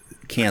of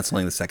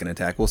canceling the second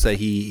attack, we'll say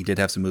he did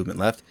have some movement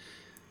left.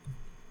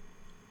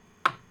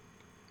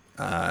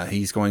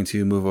 He's going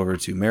to move over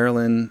to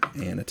Marilyn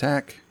and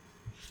attack.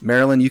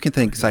 Marilyn, you can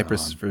thank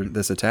Cypress for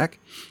this attack.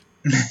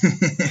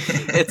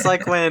 It's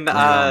like when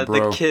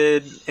the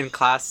kid in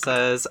class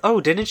says, "Oh,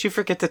 didn't you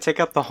forget to take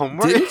up the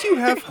homework?" Didn't you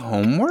have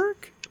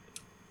homework?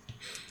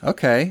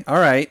 Okay, all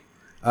right.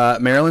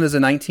 Marilyn, does a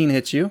 19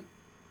 hit you?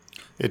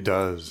 It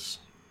does.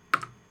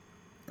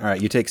 All right,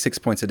 you take 6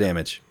 points of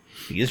damage.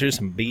 These are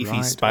some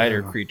beefy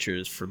spider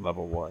creatures for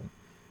level 1.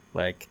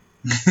 Like,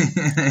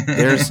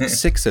 There's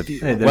 6 of you.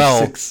 Hey,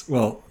 there's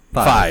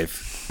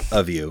five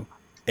of you.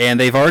 And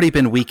they've already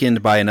been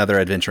weakened by another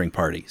adventuring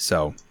party.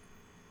 So,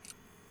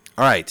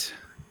 all right.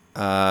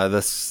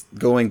 This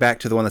going back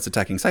to the one that's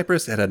attacking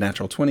Cypress. It had a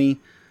natural 20.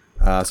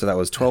 So that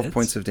was 12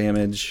 points of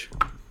damage.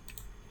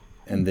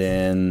 And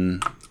then,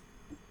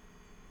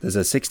 does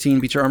a 16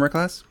 beat your armor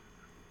class?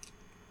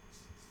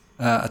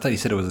 I thought you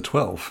said it was a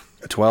 12.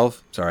 A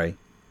 12? Sorry.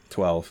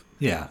 12.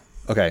 Yeah.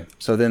 Okay,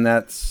 so then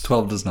that's...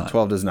 12 does not.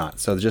 12 does not.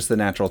 So just the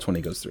natural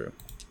 20 goes through.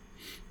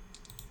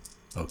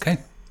 Okay.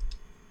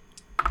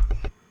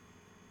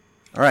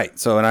 All right,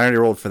 so and I already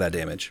rolled for that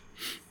damage.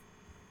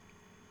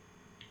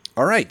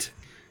 All right.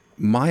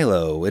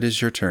 Milo, it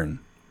is your turn.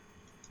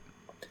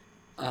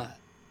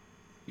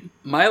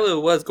 Milo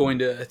was going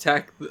to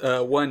attack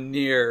one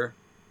near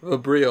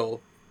Vabril,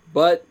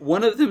 but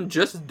one of them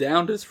just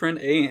downed his friend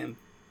Aen,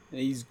 and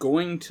he's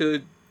going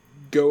to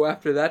go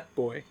after that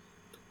boy.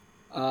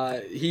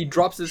 He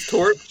drops his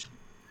torch.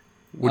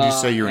 Would you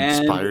say you're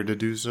inspired to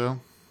do so?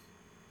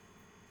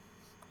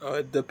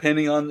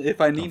 Depending on if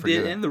I need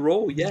to end the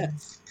roll,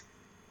 yes.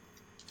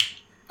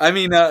 I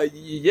mean,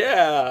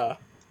 yeah.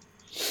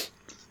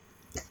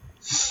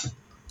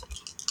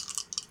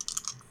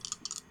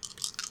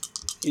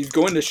 He's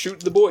going to shoot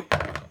the boy.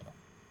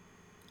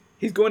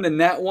 He's going to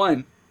nat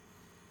 1.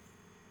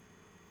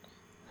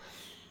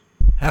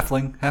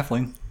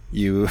 Halfling.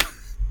 You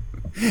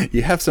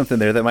have something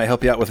there that might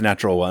help you out with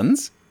natural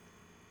ones.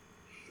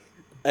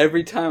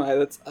 Every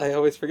time I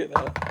always forget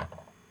that.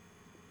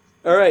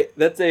 All right,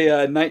 that's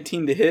a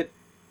 19 to hit.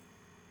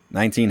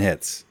 19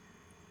 hits.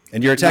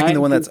 And you're attacking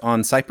the one that's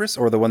on Cypress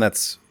or the one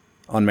that's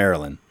on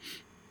Marilyn?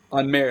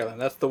 On Marilyn.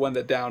 That's the one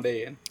that downed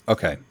Aen.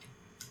 Okay.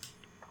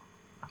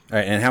 All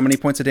right, and how many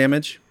points of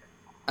damage?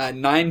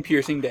 9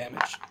 piercing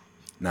damage.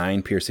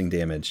 9 piercing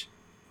damage.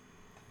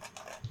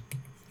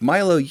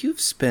 Milo,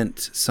 you've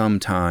spent some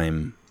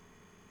time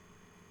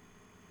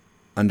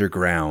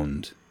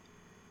underground.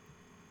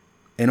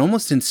 And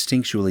almost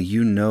instinctually,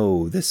 you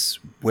know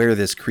where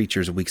this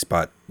creature's weak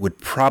spot would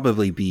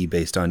probably be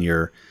based on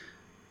your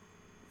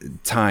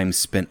time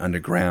spent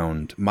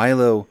underground.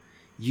 Milo,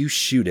 you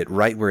shoot it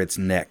right where its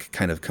neck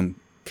kind of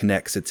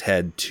connects its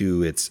head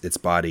to its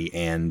body,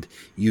 and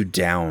you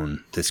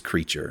down this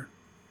creature.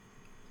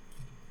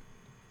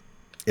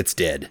 It's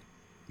dead.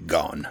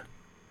 Gone.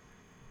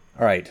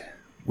 All right.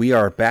 We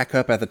are back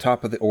up at the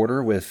top of the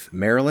order with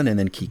Marilyn and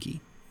then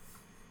Kiki.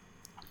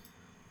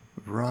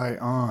 Right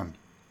on.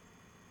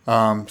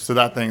 So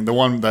that thing, the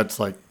one that's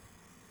like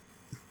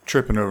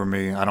tripping over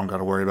me, I don't got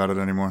to worry about it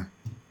anymore.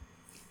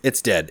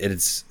 It's dead.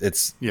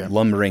 Its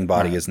lumbering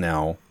body is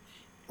now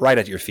right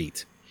at your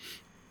feet.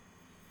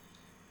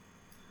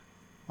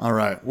 All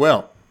right.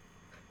 Well,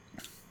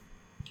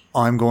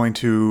 I'm going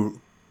to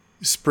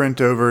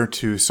sprint over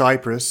to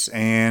Cypress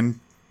and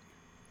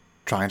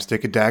try and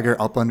stick a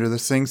dagger up under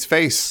this thing's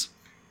face.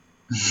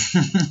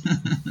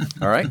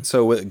 All right.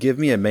 So give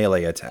me a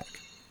melee attack.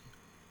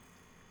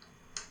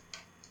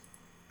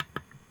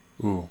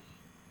 Ooh.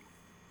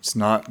 It's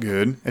not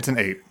good. It's an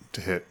 8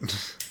 to hit.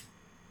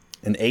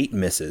 An 8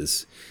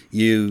 misses.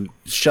 You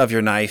shove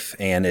your knife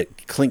and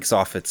it clinks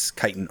off its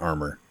chitin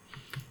armor.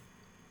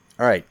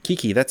 All right,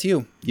 Kiki, that's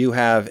you. You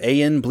have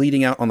Aen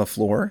bleeding out on the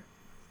floor.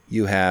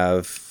 You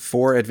have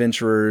 4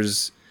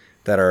 adventurers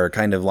that are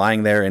kind of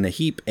lying there in a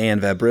heap,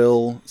 and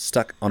Vabril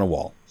stuck on a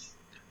wall.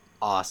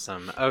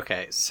 Awesome.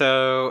 Okay,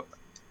 so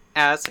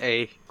as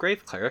a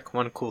Grave Cleric,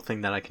 one cool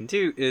thing that I can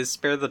do is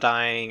Spare the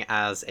Dying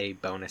as a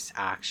bonus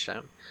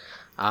action.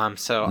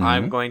 So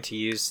I'm going to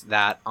use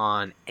that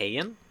on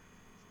Aen.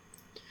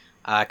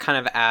 Kind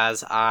of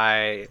as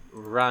I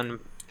run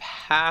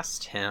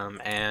past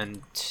him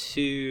and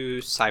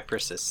to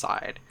Cypress's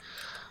side.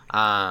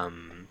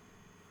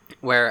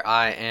 Where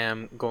I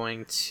am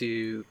going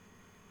to...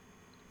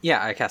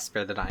 Yeah, I cast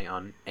Spare the Dying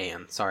on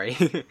Aen, sorry.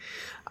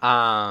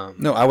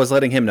 No, I was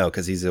letting him know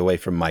because he's away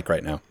from Mike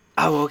right now.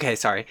 Oh, okay,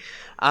 sorry.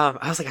 I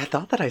was like, I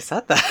thought that I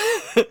said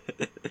that.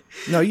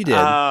 No, you did.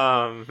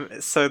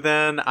 So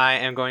then I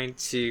am going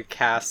to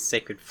cast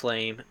Sacred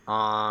Flame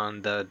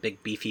on the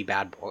big beefy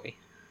bad boy.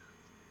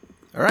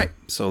 All right,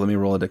 so let me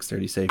roll a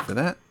dexterity save for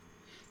that.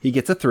 He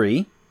gets a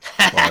 3,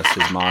 while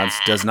his mods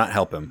does not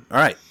help him. All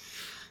right.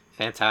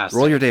 Fantastic.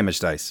 Roll your damage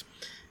dice.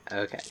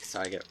 Okay, so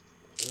I get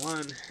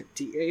 1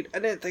 d8. I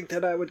didn't think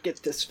that I would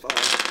get this far.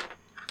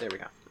 There we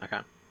go. Okay.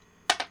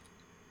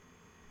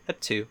 A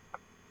 2.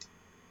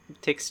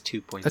 It takes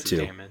 2 points of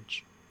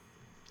damage.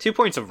 2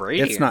 points of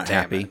radiant It's not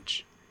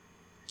damage.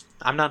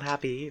 Happy. I'm not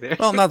happy either.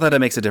 Well, not that it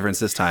makes a difference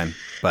this time,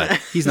 but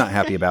he's not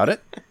happy about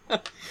it.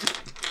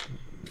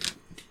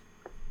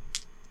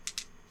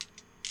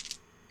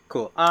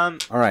 Cool. All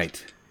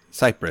right.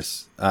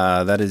 Cypress,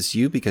 that is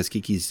you because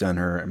Kiki's done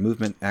her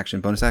movement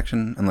action, bonus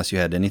action, unless you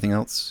had anything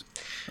else.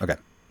 Okay.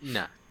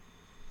 No.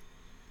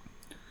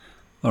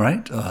 All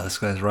right. This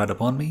guy's right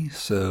up on me.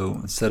 So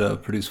instead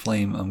of Produce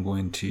Flame, I'm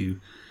going to...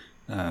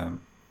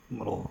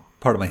 little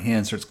part of my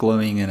hand starts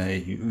glowing and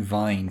a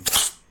vine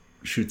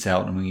shoots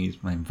out. I'm going to use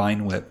my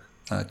Vine Whip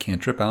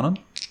cantrip on him.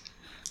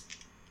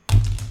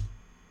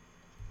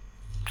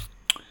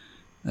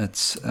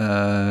 That's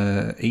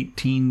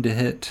 18 to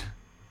hit,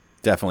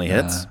 Definitely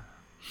hits.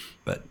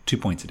 but 2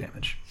 points of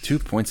damage. 2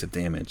 points of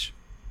damage.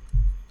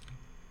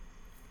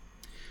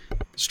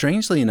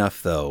 Strangely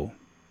enough, though,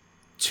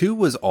 2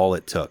 was all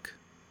it took.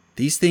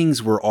 These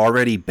things were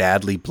already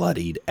badly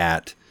bloodied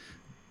at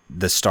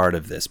the start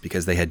of this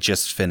because they had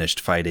just finished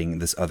fighting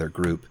this other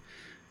group.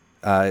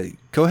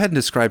 Go ahead and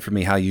describe for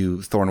me how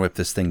you thorn whip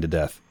this thing to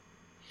death.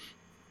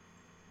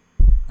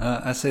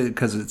 I say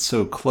because it's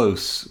so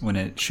close, when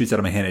it shoots out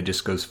of my hand, it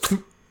just goes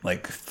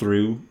like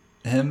through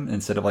him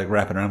instead of like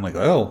wrapping around. I'm like,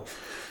 oh.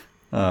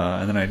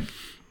 And then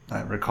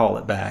I recall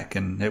it back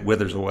and it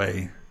withers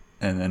away.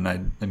 And then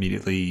I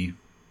immediately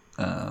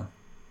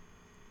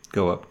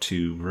go up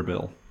to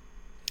Rebil.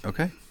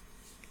 Okay.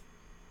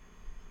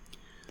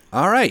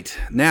 All right.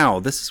 Now,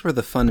 this is where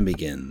the fun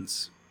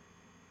begins.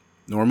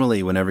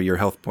 Normally, whenever your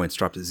health points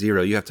drop to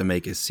 0, you have to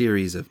make a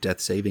series of death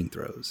saving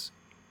throws.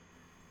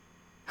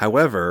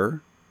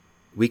 However,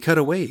 we cut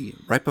away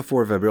right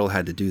before Vabril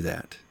had to do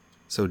that.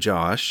 So,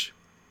 Josh,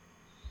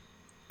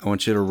 I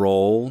want you to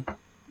roll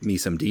me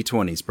some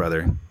d20s,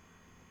 brother.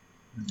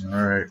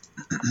 All right.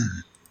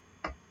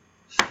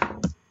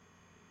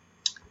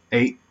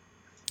 8.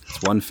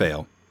 It's 1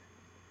 fail.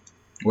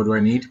 What do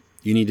I need?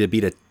 You need to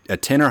beat a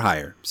 10 or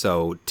higher.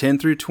 So 10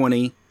 through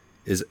 20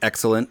 is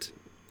excellent.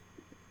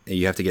 And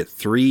you have to get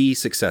 3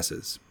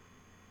 successes.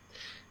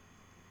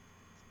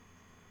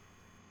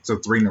 So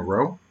 3 in a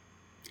row?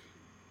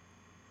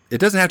 It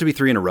doesn't have to be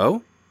 3 in a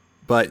row,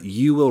 but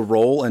you will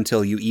roll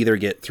until you either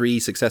get 3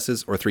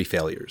 successes or 3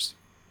 failures.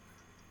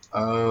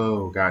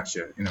 Oh,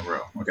 gotcha. In a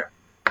row. Okay.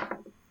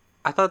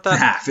 I thought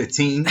that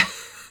 15.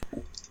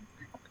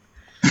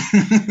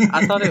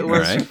 I thought it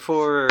was Alright.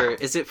 for.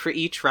 Is it for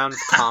each round of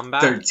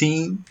combat?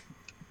 13.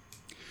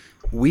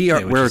 We're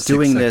is 6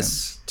 doing seconds.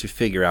 this to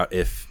figure out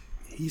if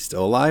he's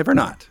still alive or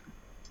not.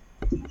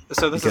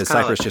 So this Because is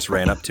kind Cypress of just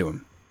ran up to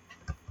him.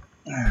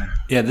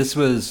 Yeah, this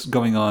was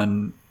going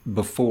on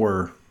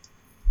before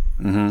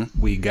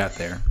we got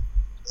there.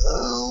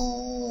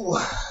 Oh.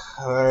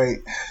 All right.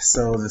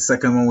 So the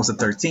second one was a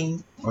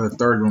 13, or the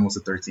third one was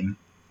a 13.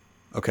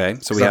 Okay,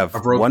 so we So have I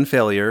wrote- 1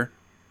 failure,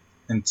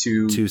 And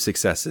 2. 2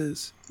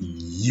 successes.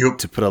 Yup.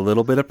 To put a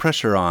little bit of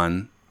pressure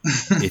on,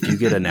 if you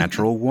get a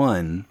natural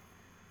 1,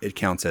 it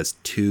counts as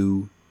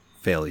 2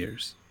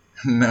 failures.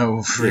 No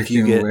freaking If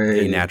you get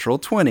way. a natural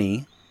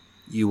 20,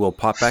 you will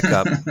pop back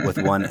up with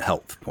 1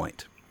 health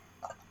point.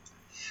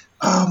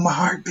 Oh, my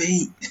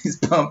heartbeat is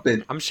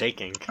pumping. I'm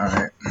shaking. All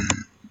right.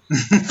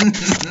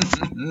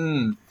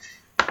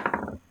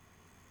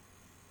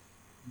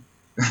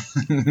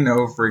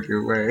 No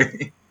freaking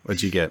way.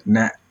 What'd you get?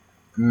 Nat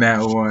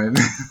 1.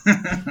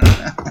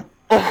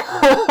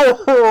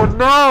 Oh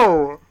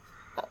no!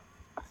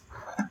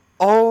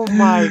 Oh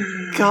my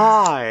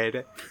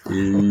god!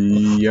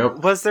 Yep.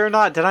 Was there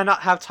not? Did I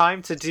not have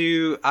time to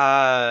do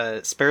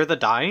Spare the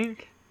Dying?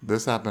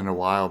 This happened a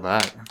while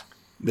back.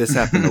 This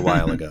happened a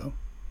while ago.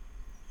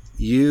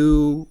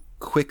 You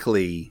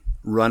quickly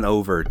run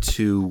over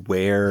to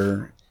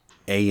where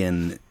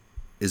Ayan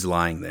is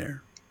lying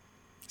there.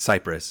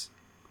 Cypress,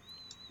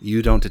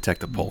 you don't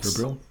detect a pulse.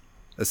 Rebil?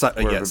 Where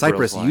Vibril's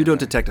Cypress, you lying don't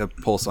there. detect a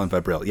pulse on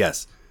Vabril.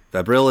 Yes,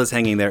 Vabril is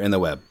hanging there in the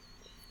web.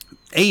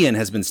 Ayan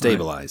has been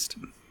stabilized.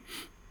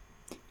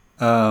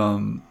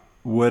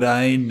 Would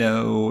I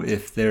know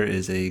if there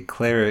is a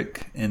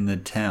cleric in the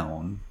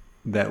town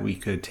that we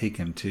could take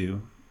him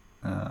to?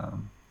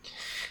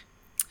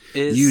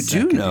 You that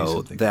do could do know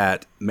something.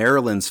 that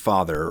Marilyn's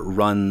father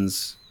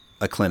runs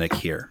a clinic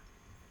here.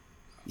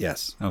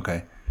 Yes.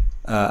 Okay.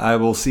 I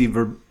will see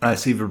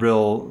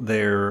Verbril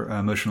there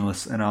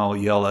motionless, and I'll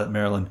yell at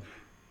Marilyn.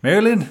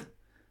 Marilyn,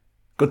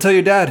 go tell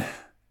your dad.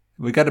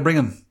 We got to bring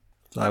him.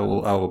 So I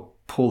will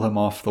pull him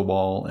off the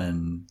wall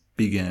and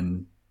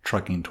begin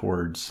trucking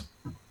towards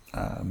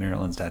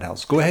Marilyn's dad's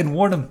house. Go ahead and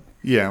warn him.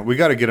 Yeah, we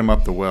got to get him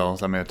up the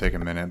wells. I may take a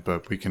minute,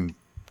 but we can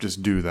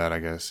just do that, I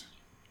guess.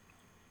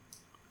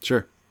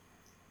 Sure.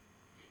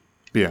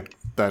 But yeah,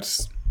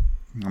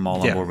 I'm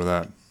all on Yeah. board with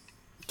that.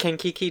 Can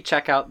Kiki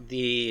check out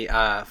the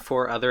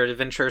 4 other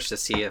adventures to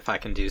see if I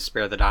can do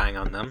Spare the Dying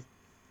on them?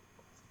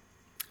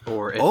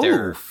 Or if Oh,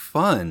 they're...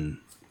 fun.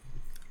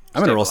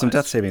 I'm going to roll some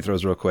stabilized. death saving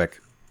throws real quick.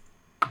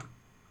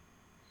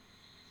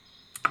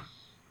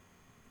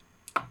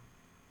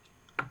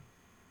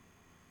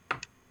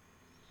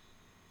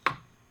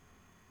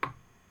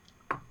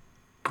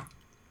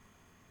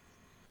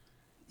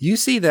 You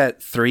see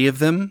that 3 of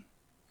them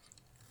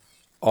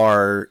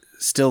are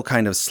still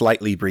kind of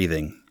slightly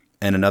breathing,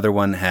 and another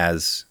one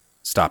has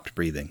stopped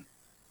breathing.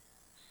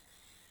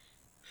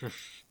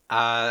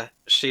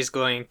 She's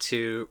going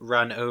to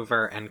run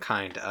over and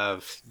kind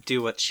of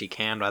do what she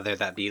can, whether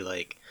that be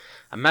like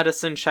a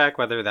medicine check,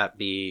 whether that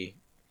be...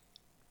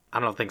 I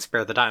don't think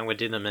Spare the Dying would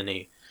do them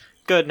any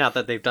good now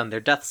that they've done their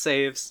death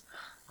saves.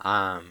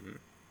 But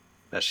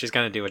she's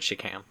going to do what she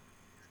can.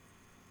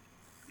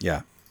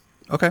 Yeah.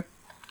 Okay.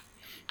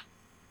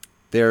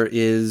 There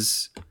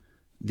is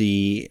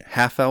the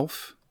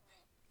half-elf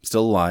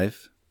still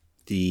alive,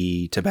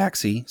 the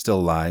tabaxi still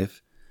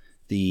alive,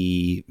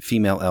 The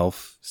female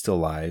elf still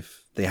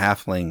alive. The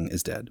halfling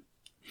is dead.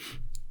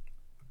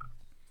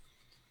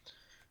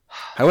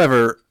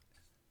 However,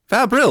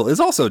 Vabril is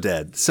also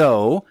dead.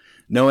 So,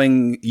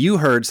 knowing you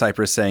heard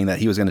Cypress saying that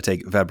he was going to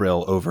take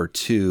Vabril over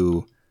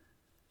to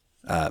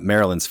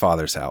Marilyn's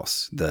father's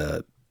house,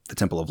 the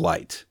Temple of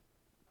Light.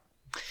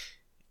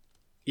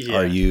 Yeah.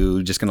 Are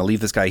you just going to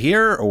leave this guy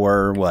here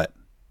or what?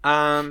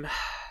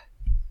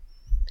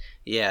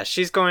 Yeah,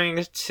 she's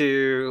going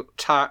to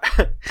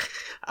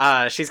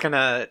she's going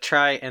to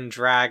try and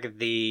drag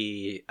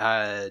the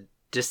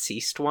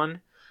deceased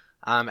one.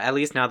 At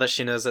least now that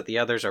she knows that the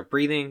others are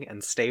breathing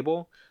and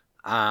stable.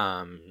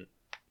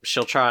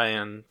 She'll try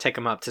and take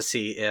him up to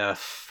see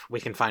if we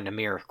can find a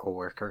miracle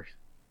worker.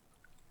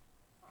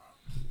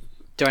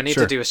 Do I need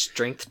to do a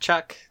strength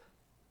check?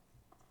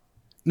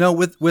 No,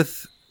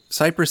 with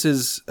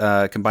Cypress's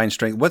combined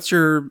strength. What's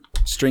your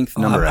strength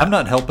number? I'm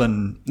not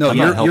helping. No, I'm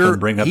not helping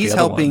bring up he's the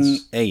other helping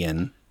ones.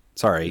 Ayan.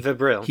 Sorry,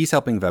 Vabril. He's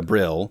helping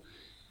Vabril.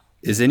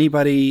 Is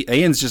anybody?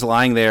 Ayan's just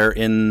lying there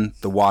in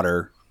the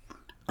water,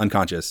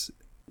 unconscious.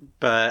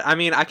 But I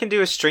mean, I can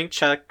do a strength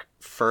check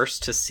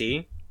first to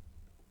see,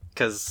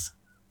 because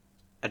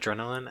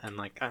adrenaline and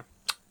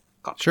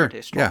got Sure.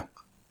 pretty strong.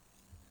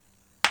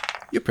 Yeah,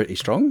 you're pretty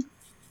strong.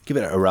 Give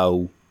it a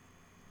roll.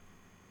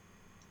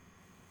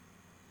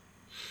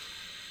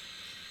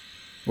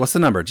 What's the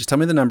number? Just tell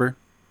me the number.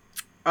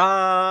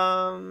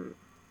 I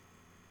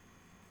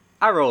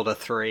rolled a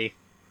 3.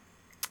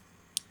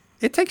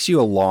 It takes you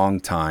a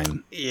long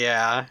time.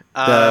 Yeah.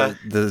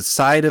 The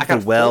side of I got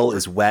the well 4.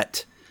 is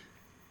wet.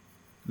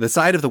 The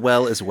side of the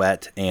well is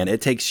wet, and it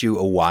takes you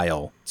a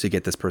while to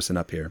get this person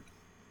up here.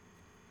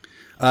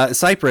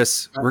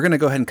 Cypress, we're going to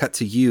go ahead and cut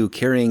to you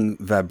carrying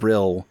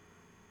Vabril.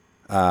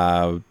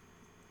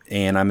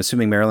 And I'm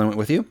assuming Marilyn went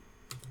with you?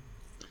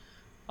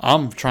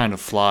 I'm trying to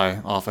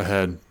fly off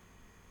ahead.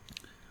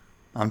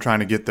 I'm trying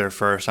to get there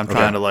first. I'm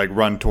trying to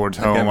run towards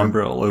home. I'm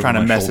trying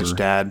to message shoulder.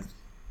 Dad.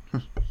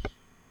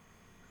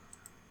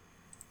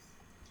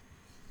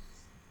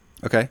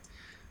 Okay.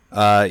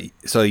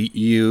 So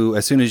you,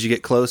 as soon as you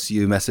get close,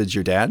 you message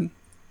your dad?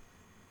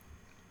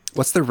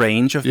 What's the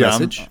range of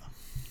message?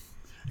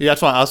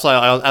 That's why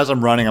as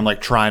I'm running, I'm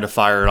trying to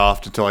fire it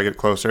off until I get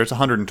closer. It's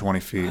 120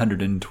 feet.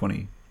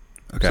 120.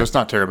 Okay. So it's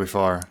not terribly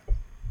far.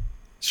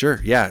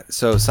 Sure, yeah.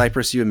 So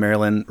Cypress, you and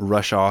Marilyn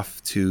rush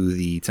off to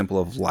the Temple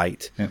of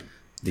Light. Yeah.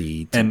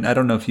 The And I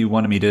don't know if you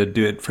wanted me to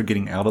do it for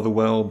getting out of the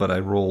well, but I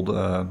rolled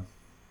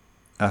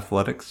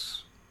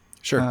athletics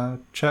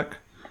check.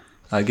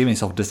 I gave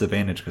myself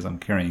disadvantage because I'm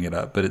carrying it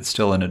up, but it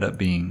still ended up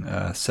being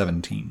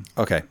 17.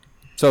 Okay.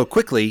 So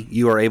quickly,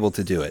 you are able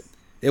to do it.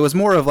 It was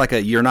more of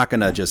you're not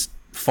going to just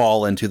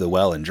fall into the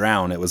well and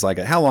drown. It was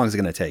how long is it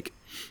going to take?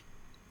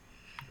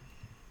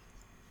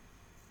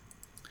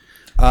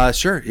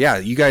 Sure. Yeah.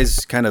 You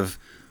guys kind of,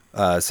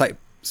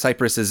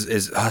 Cypress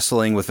is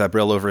hustling with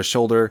Vabril over his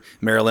shoulder.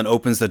 Marilyn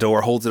opens the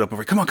door, holds it up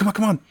over.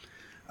 Come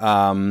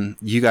on.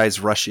 You guys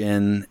rush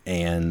in,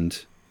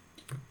 and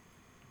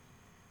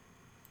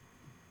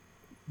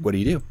what do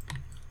you do?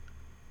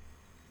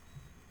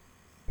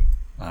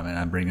 I mean,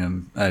 I bring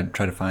him. I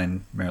try to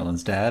find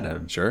Marilyn's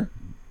dad. Sure.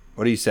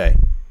 What do you say?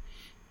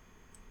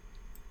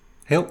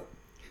 Help.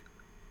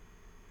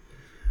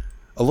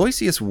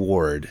 Aloysius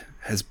Ward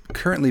has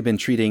currently been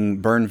treating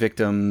burn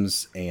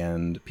victims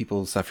and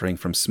people suffering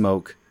from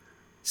smoke.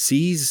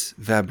 Sees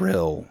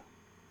Vabril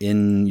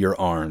in your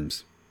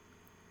arms.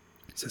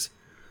 He says,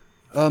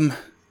 all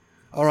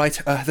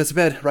right, there's a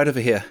bed right over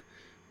here.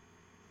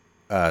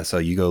 So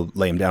you go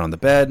lay him down on the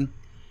bed.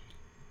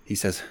 He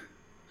says,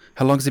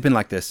 how long has he been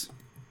like this?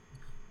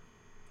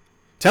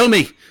 Tell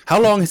me,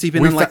 how long has he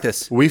been like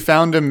this? We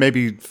found him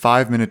maybe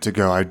 5 minutes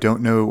ago. I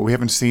don't know. We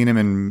haven't seen him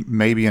in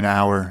maybe an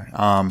hour,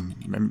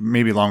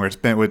 maybe longer. It's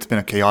been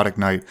a chaotic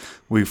night.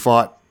 We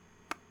fought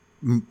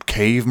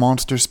cave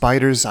monster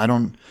spiders.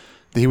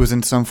 He was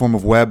in some form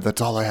of web. That's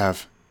all I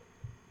have.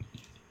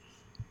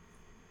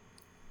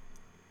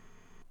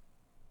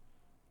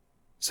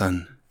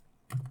 Son,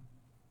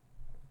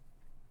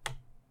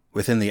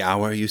 within the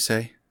hour, you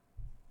say?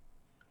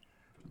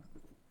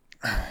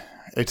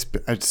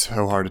 It's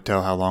so hard to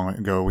tell how long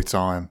ago we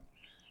saw him.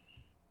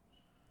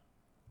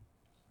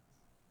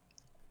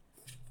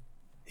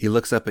 He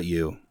looks up at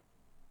you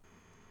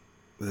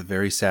with a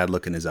very sad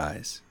look in his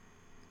eyes.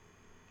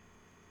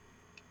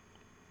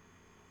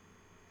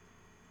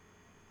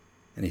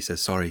 And he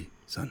says, sorry,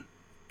 son.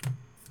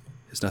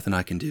 There's nothing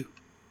I can do.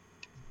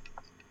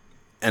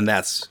 And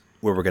that's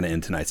where we're going to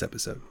end tonight's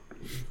episode.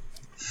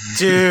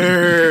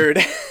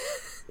 Dude.